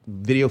shot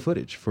video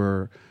footage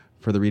for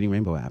the Reading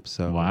Rainbow app.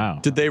 So Wow.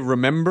 Did they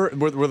remember?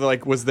 Were they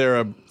like? Was there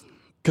a?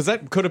 Because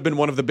that could have been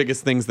one of the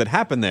biggest things that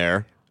happened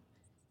there.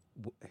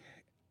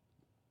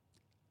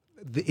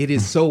 It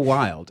is so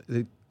wild.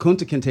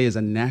 Kunta Kinte is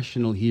a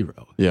national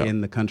hero Yeah.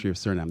 in the country of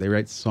Suriname. They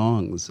write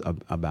songs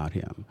about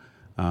him.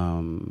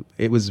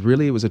 It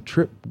was a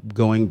trip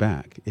going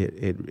back.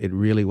 It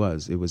really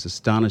was. It was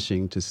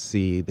astonishing to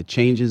see the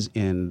changes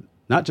in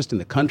not just in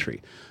the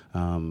country,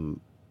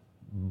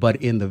 but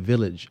in the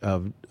village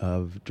of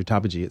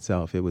Tritabaji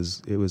itself. It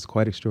was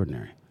quite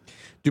extraordinary.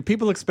 Do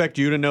people expect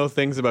you to know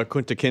things about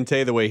Kunta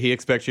Kinte the way he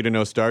expects you to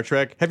know Star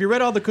Trek? Have you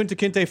read all the Kunta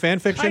Kinte fan I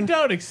fiction?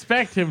 don't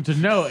expect him to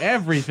know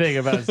everything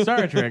about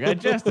Star Trek. I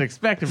just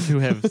expect him to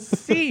have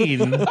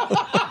seen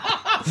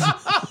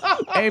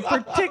a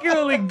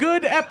particularly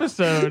good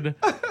episode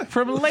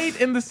from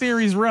late in the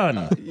series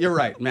run. You're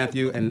right,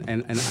 Matthew, and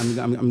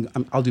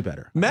I'll do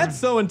better. Matt's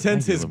so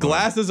intense, his LeVar.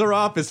 glasses are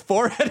off, his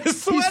forehead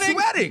is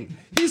sweating.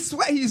 He's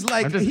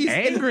like I'm just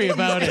angry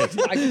about it.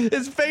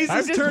 His face I'm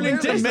is just turning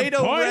clearly tomato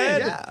disappointed. red.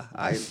 Yeah,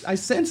 I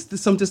sensed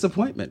some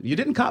disappointment. You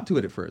didn't cop to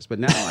it at first, but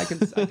now I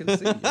can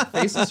see your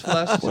face is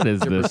flushed. What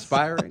is You're this?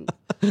 perspiring.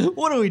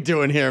 What are we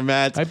doing here,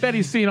 Matt? I bet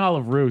he's seen all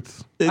of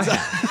Roots. It's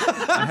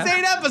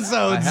 8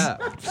 episodes.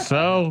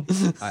 So,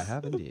 I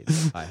have indeed.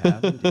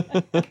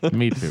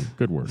 me too.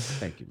 Good work.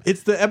 Thank you.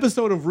 It's the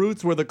episode of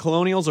Roots where the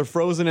colonials are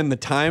frozen in the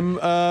time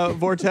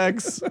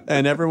vortex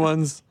and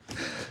everyone's.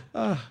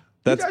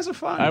 You guys are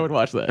fun. I would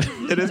watch that.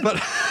 It is, but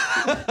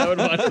I would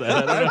watch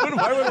that. I don't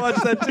know. I would watch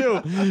that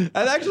too.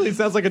 That actually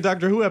sounds like a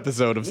Doctor Who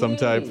episode of some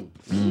type.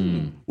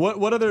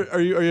 What other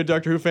are you a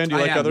Doctor Who fan? Do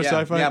you like other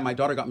sci-fi? Yeah, my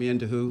daughter got me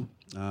into Who.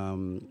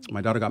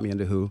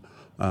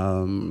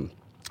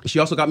 She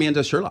also got me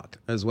into Sherlock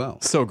as well.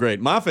 So great.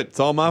 Moffat.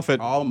 It's all Moffat.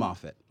 All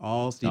Moffat.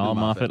 All Stephen All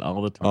Moffat. Moffat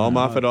all the time. All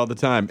Moffat all the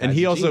time. And Guy's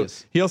he a also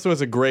genius. has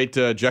a great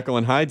Jekyll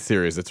and Hyde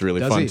series that's really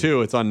Does fun he?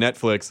 too. It's on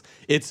Netflix.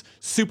 It's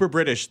super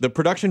British. The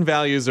production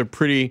values are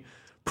pretty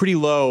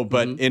low,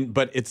 but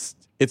it's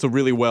a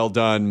really well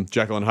done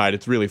Jekyll and Hyde.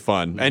 It's really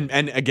fun.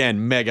 And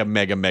again,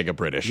 mega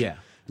British. Yeah.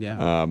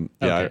 Yeah.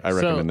 I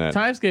recommend that.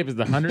 Timescape is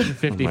the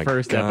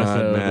 151st God,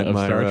 episode Matt of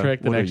Star Myra,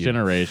 Trek: The what are Next you?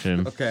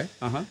 Generation. Okay.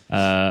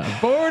 Uh-huh.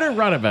 Board or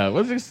runabout?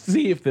 Let's just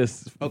see if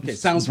this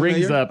Sounds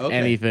brings familiar? up Okay.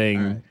 anything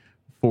All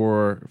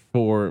right.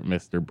 for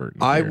Mr.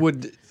 Burton. I here.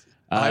 would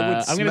I'm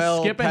gonna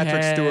smell skip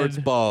Patrick ahead. Stewart's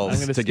I'm balls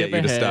gonna to get skip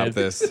you to stop ahead.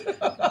 this.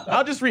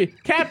 I'll just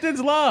read. Captain's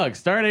log,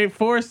 stardate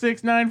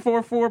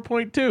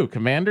 46944.2.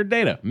 Commander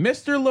data.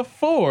 Mr.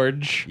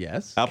 LaForge.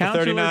 Yes. Alpha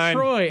Counselor 39.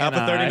 Troy and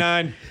Alpha I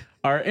 39.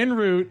 Are en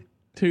route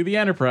to the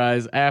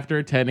Enterprise after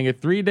attending a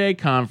 3-day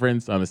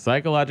conference on the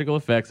psychological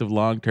effects of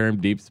long-term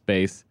deep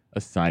space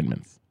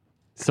assignments.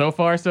 So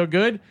far, so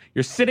good.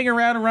 You're sitting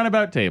around a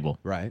runabout table.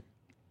 Right.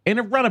 In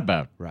a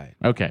runabout. Right.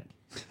 Okay.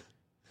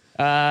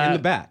 In the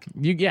back.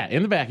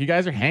 In the back. You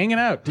guys are hanging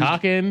out,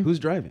 talking. Who's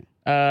driving?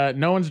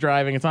 No one's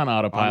driving. It's on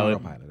autopilot.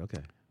 On autopilot.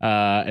 Okay.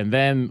 And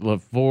then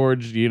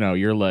LaForge,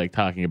 you're like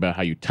talking about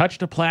how you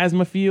touched a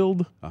plasma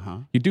field. Uh-huh.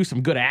 You do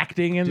some good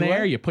acting in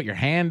there. I? You put your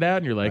hand out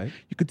and you're like, Right.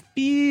 you could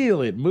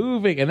feel it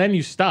moving. And then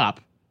you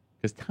stop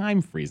because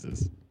time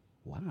freezes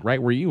Wow.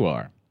 right where you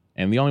are.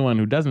 And the only one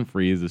who doesn't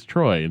freeze is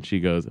Troy. And she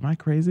goes, am I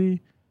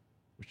crazy?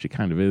 Which she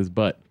kind of is.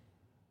 But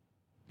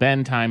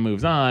then time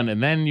moves on.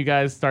 And then you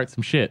guys start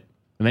some shit.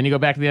 And then you go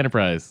back to the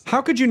Enterprise.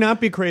 How could you not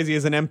be crazy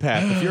as an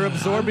empath if you're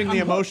absorbing the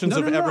emotions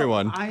of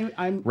everyone?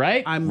 I'm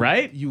Right?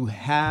 Right? You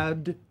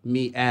had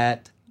me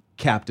at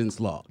Captain's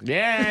log.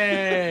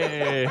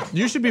 Yay!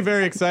 You should be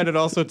very excited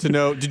also to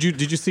know. Did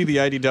you see the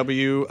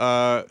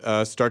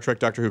IDW Star Trek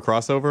Doctor Who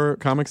crossover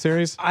comic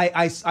series?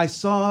 I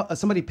saw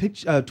somebody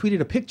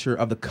tweeted a picture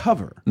of the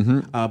cover,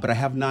 but I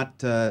have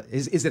not.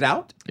 Is it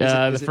out?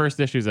 The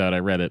first issue's out. I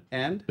read it.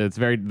 And?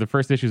 The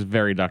first issue is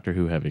very Doctor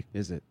Who heavy.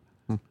 Is it?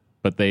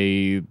 But at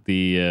the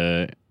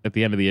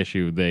end of the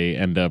issue, they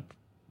end up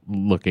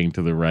looking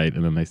to the right,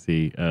 and then they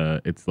see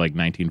it's like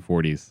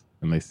 1940s,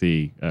 and they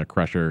see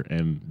Crusher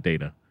and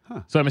Data.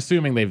 Huh. So I'm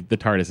assuming the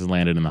TARDIS has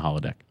landed in the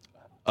holodeck.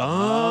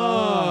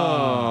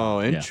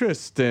 Oh,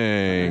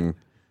 interesting.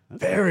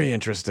 Very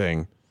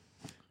interesting.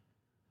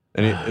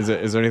 Is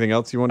there anything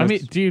else you want to? I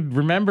mean, do you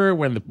remember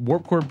when the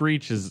warp core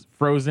breach is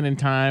frozen in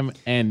time,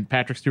 and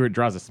Patrick Stewart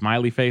draws a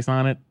smiley face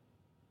on it?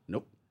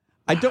 Nope.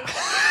 I don't.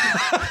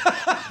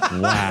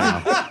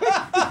 Wow.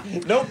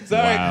 Nope.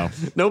 Sorry. Wow.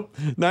 Nope.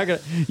 Not gonna.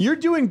 You're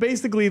doing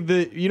basically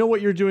you know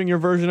what you're doing. Your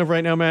version of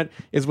right now, Matt,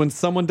 is when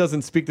someone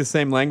doesn't speak the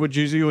same language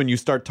as you, and you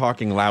start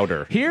talking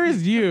louder.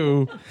 Here's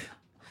you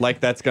Like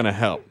that's gonna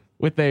help.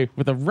 with a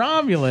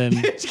Romulan.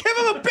 Give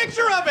him a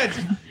picture of it.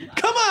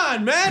 Come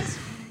on, Matt.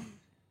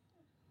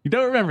 You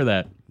don't remember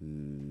that?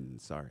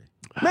 Sorry.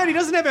 Matt, he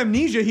doesn't have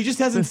amnesia. He just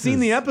hasn't seen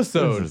the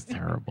episode. This is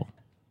terrible.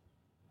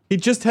 He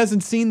just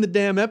hasn't seen the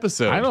damn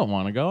episode. I don't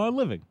want to go on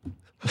living.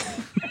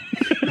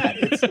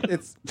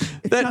 It's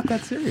not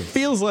that serious.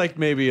 Feels like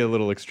maybe a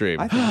little extreme.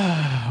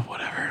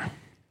 Whatever.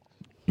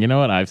 You know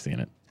what? I've seen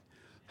it.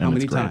 How And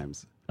many it's great.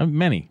 times?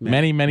 Many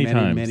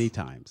times. Many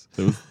times.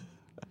 It was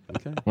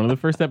Okay. one of the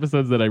first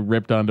episodes that I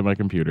ripped onto my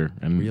computer,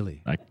 and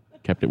Really? I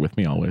kept it with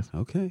me always.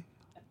 Okay.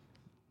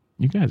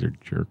 You guys are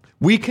jerks.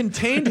 We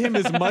contained him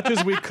as much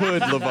as we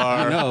could,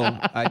 LeVar. No.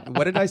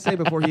 What did I say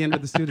before he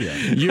entered the studio?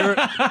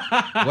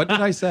 What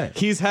did I say?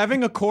 He's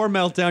having a core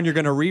meltdown. You're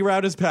going to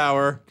reroute his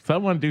power.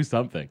 Someone do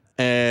something.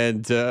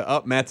 And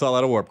Matt's all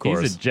out of warp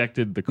cores. He's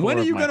ejected the core. When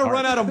are you going to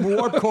run out of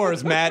warp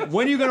cores, Matt?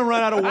 When are you going to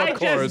run out of warp I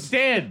cores? just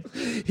did.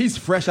 He's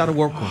fresh out of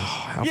warp course.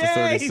 Alpha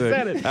Yay, 36. he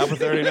said it. Alpha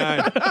 39.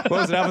 What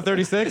was it, Alpha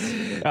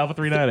 36? Alpha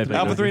 39, I think.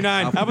 Alpha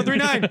 39. Alpha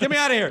 39. Get me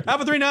out of here.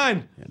 Alpha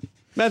 39.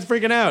 Matt's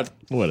freaking out.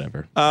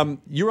 Whatever.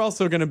 You're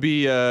also going to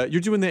be,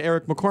 you're doing the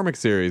Eric McCormick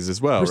series as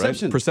well,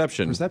 right?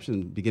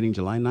 Perception, beginning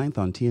July 9th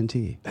on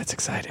TNT. That's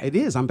exciting. It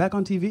is. I'm back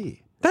on TV.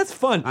 That's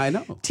fun. I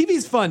know.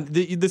 TV's fun.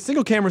 The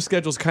single camera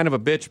schedule's kind of a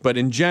bitch, but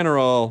in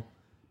general,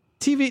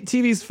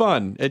 TV's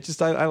fun. It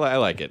just I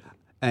like it.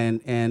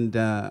 And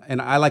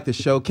I like the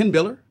show. Ken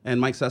Biller and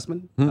Mike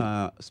Sussman,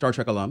 Star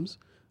Trek alums,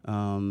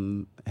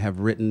 have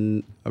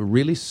written a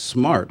really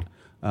smart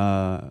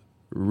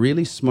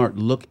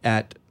look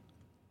at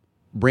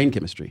brain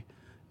chemistry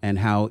and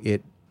how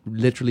it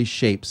literally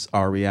shapes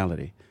our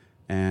reality.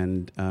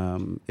 And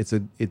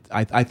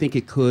I think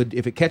it could,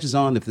 if it catches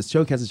on, if the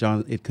show catches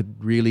on, it could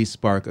really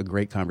spark a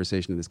great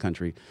conversation in this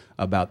country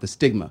about the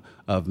stigma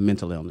of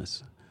mental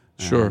illness.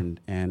 Sure.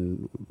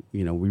 And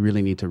we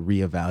really need to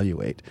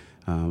reevaluate,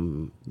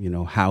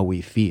 how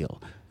we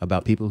feel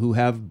about people who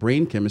have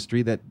brain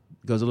chemistry that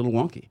goes a little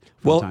wonky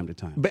from time to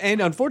time.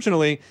 And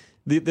unfortunately,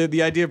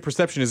 the idea of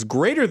perception is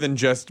greater than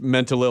just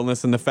mental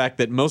illness, and the fact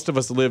that most of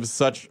us live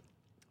such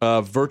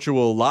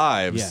virtual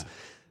lives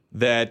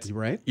that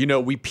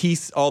we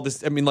piece all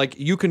this. I mean, like,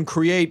 you can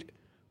create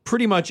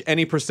pretty much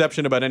any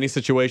perception about any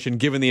situation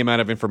given the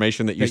amount of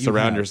information that you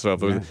surround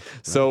yourself with.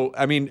 So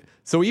I mean,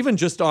 so even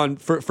just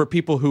for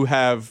people who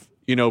have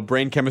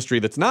brain chemistry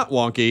that's not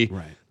wonky,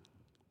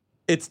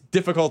 it's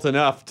difficult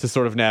enough to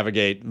sort of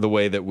navigate the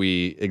way that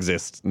we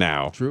exist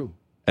now. True.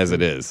 As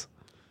it is.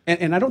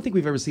 And I don't think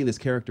we've ever seen this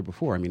character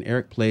before. I mean,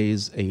 Eric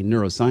plays a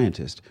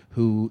neuroscientist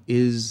who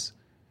is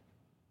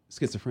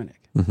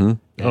schizophrenic.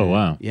 Oh,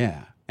 wow.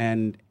 Yeah.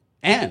 And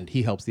And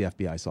he helps the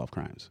FBI solve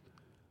crimes.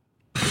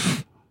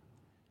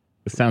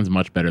 It sounds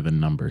much better than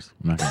Numbers.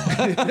 I'm not gonna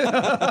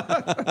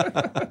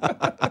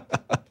lie.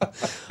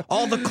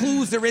 All the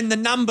clues are in the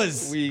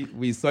numbers.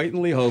 We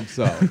certainly hope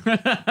so.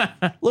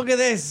 Look at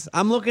this.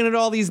 I'm looking at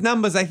all these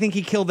numbers. I think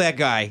he killed that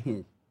guy.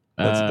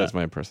 That's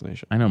my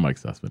impersonation. I know Mike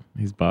Sussman.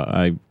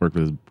 I worked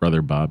with his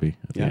brother Bobby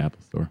at the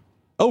Apple Store.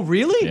 Oh,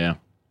 really? Yeah.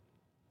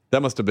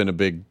 That must have been a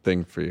big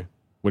thing for you.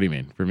 What do you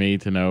mean? For me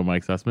to know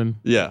Mike Sussman?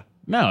 Yeah.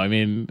 No, I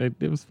mean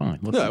it was fine.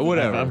 No,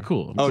 whatever. I'm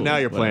cool. Oh, now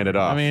you're playing it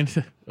off. I mean,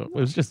 it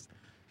was just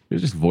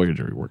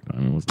Voyager we worked on.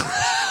 I mean, it was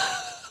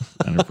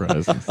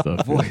Enterprise and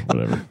stuff.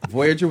 Whatever.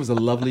 Voyager was a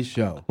lovely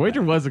show.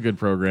 Voyager was a good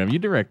program. You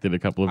directed a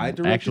couple of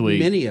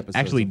many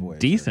episodes of Voyager.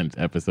 Decent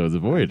episodes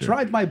of Voyager.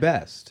 Tried my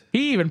best.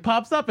 He even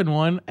pops up in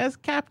one as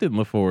Captain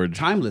LaForge.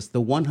 Timeless,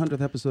 the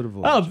 100th episode of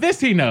Voyager. Oh, this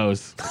he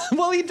knows.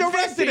 Well, he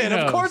directed it.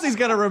 knows. Of course he's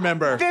going to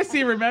remember. This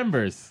he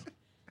remembers.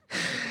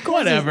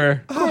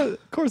 Whatever.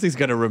 Of course he's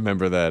going to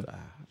remember that.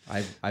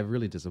 I've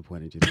really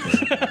disappointed you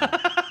today.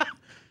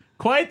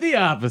 Quite the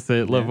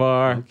opposite,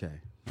 LeVar. Okay,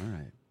 all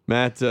right.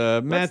 Matt,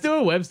 Let's do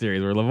a web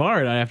series where LeVar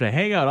and I have to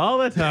hang out all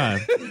the time.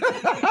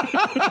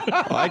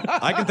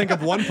 I can think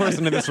of one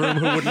person in this room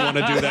who wouldn't want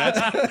to do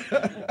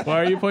that.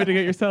 Why are you pointing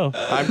at yourself?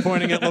 I'm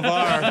pointing at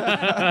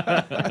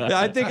LeVar. Yeah,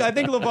 I think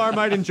LeVar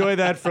might enjoy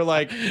that for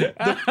like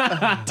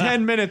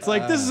 10 minutes.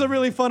 Like, this is a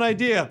really fun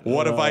idea.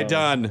 What have I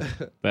done?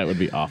 That would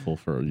be awful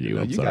for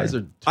you. I'm You sorry. guys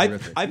are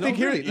terrific. I think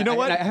here, really, you know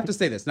what? I have to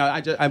say this. Now,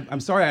 I'm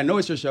sorry. I know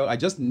it's your show. I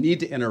just need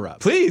to interrupt.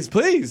 Please.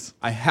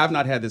 I have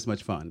not had this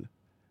much fun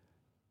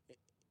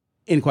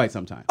in quite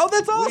some time. Oh,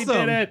 that's We awesome.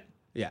 did it.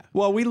 Yeah.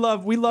 Well, we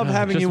love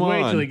having Just you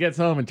wait on. till he gets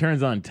home and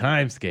turns on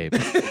Timescape.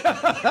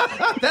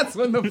 That's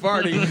when the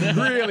party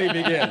really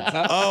begins.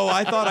 Huh? Oh,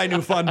 I thought I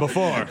knew fun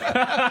before.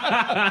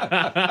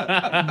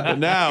 But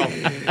now,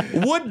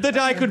 would that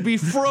I could be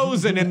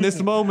frozen in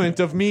this moment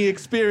of me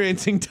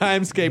experiencing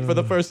Timescape for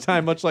the first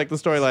time, much like the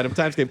storyline of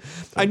Timescape.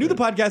 I knew the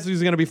podcast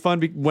was going to be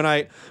fun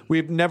when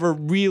we've never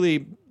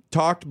really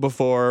talked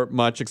before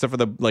much, except for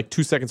the like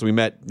 2 seconds we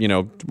met,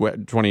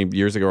 20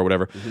 years ago or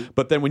whatever. Mm-hmm.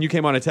 But then when you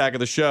came on Attack of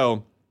the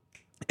Show,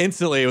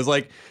 instantly it was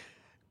like,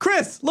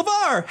 Chris,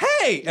 LeVar,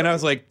 hey! And I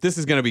was like, this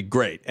is going to be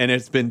great. And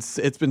it's been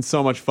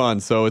so much fun.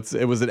 So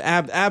it was an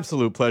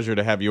absolute pleasure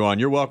to have you on.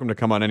 You're welcome to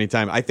come on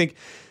anytime. I think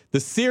the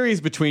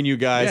series between you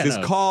guys is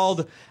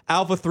called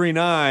Alpha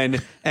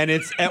 39, and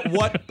it's at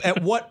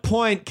what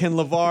point can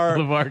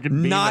LeVar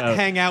can not beam out.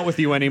 hang out with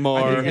you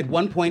anymore? At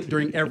one point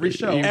during every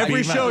show,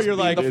 you're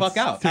like, the fuck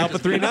out. Alpha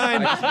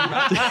 39.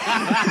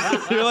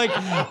 You're like,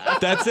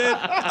 that's it.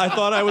 I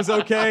thought I was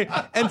okay.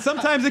 And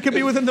sometimes it could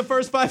be within the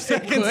first 5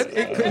 seconds.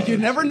 It could. You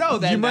never know.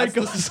 You might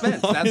go the suspense.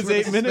 as long That's as where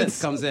 8 the minutes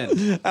suspense comes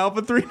in.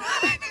 Alpha 39.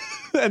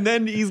 And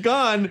then he's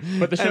gone.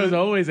 But the show's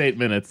always 8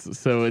 minutes,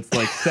 so it's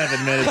like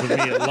 7 minutes of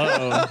me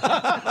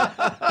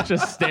alone,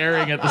 just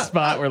staring at the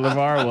spot where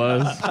LeVar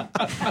was.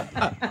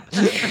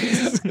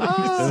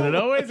 And it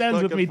always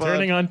ends with me fun.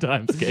 turning on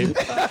Timescape.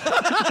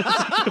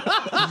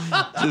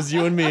 Just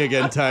you and me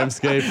again,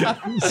 Timescape.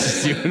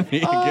 Just you and me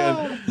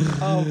again.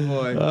 Oh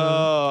boy. Oh,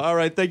 all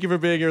right. Thank you for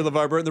being here,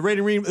 LeVar Burton. The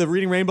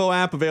Reading Rainbow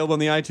app available in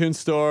the iTunes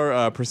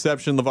Store.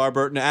 Perception, LeVar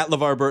Burton, at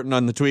LeVar Burton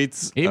on the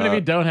tweets. Even if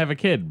you don't have a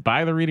kid,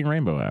 buy the Reading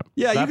Rainbow app.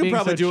 Yeah, Stop you could being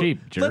probably so do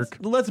cheap, jerk.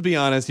 Let's be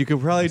honest. You could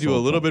probably do a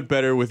little bit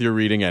better with your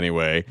reading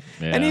anyway.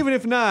 Yeah. And even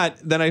if not,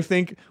 then I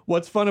think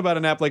what's fun about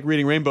an app like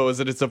Reading Rainbow is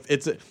that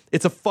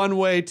it's a fun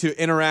way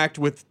to interact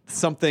with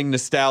something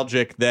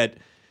nostalgic that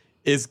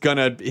is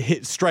gonna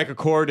strike a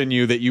chord in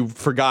you that you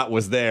forgot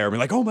was there. I mean,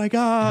 like, oh my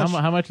gosh.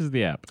 How much is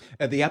the app?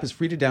 The app is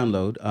free to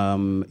download.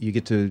 You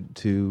get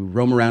to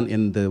roam around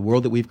in the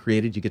world that we've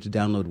created. You get to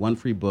download one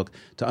free book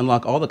to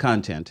unlock all the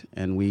content.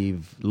 And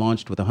we've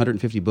launched with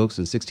 150 books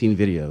and 16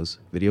 videos,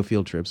 video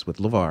field trips with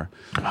LeVar.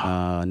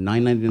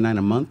 $9.99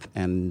 a month,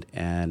 and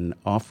an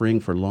offering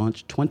for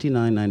launch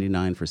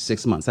 $29.99 for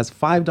 6 months. That's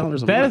 $5 a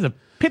month. That is a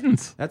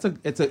pittance. It's a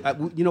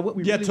you know what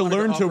we Yeah, really to wanted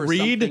learn to offer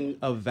read, something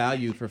of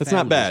value for that's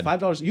families. not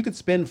bad. $5. You could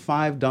spend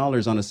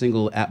 $5 on a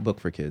single app book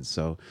for kids.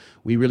 So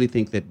we really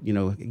think that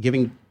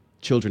giving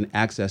children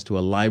access to a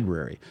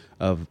library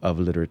of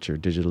literature,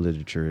 digital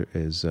literature,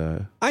 is.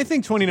 I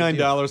think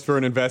 $29 for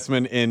an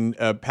investment in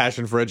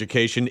passion for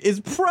education is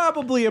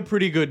probably a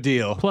pretty good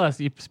deal. Plus,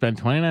 you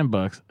spend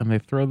 $29 and they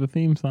throw the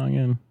theme song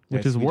in, which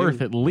Yes, is we worth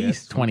do. at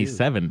least Yes, we do.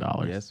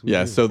 $27. Yes. we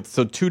Yeah, do. so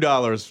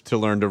 $2 to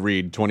learn to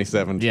read,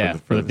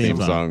 $27 For the theme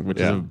song, which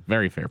is a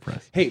very fair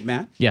price. Hey,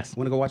 Matt. Yes.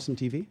 Want to go watch some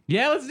TV?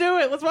 Yeah, let's do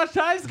it. Let's watch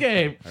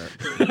Timescape.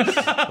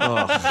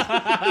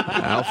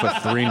 Alpha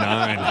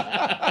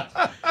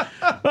 39.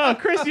 Oh,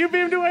 Chris, you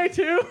beamed away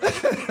too?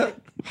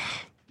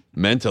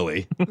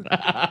 Mentally.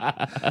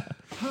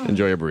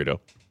 Enjoy your burrito.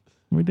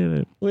 We did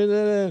it. We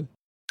did it.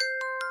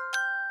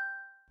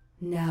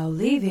 Now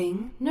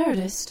leaving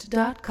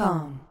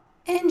Nerdist.com.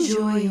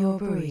 Enjoy your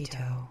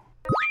burrito.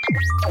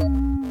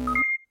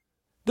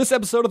 This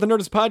episode of the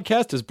Nerdist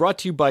Podcast is brought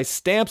to you by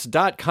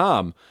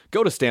Stamps.com.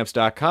 Go to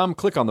Stamps.com,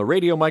 click on the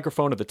radio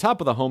microphone at the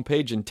top of the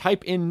homepage, and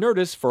type in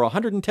Nerdist for a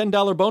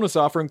 $110 bonus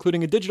offer,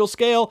 including a digital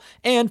scale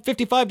and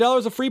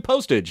 $55 of free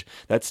postage.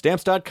 That's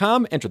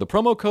Stamps.com. Enter the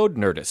promo code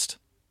Nerdist.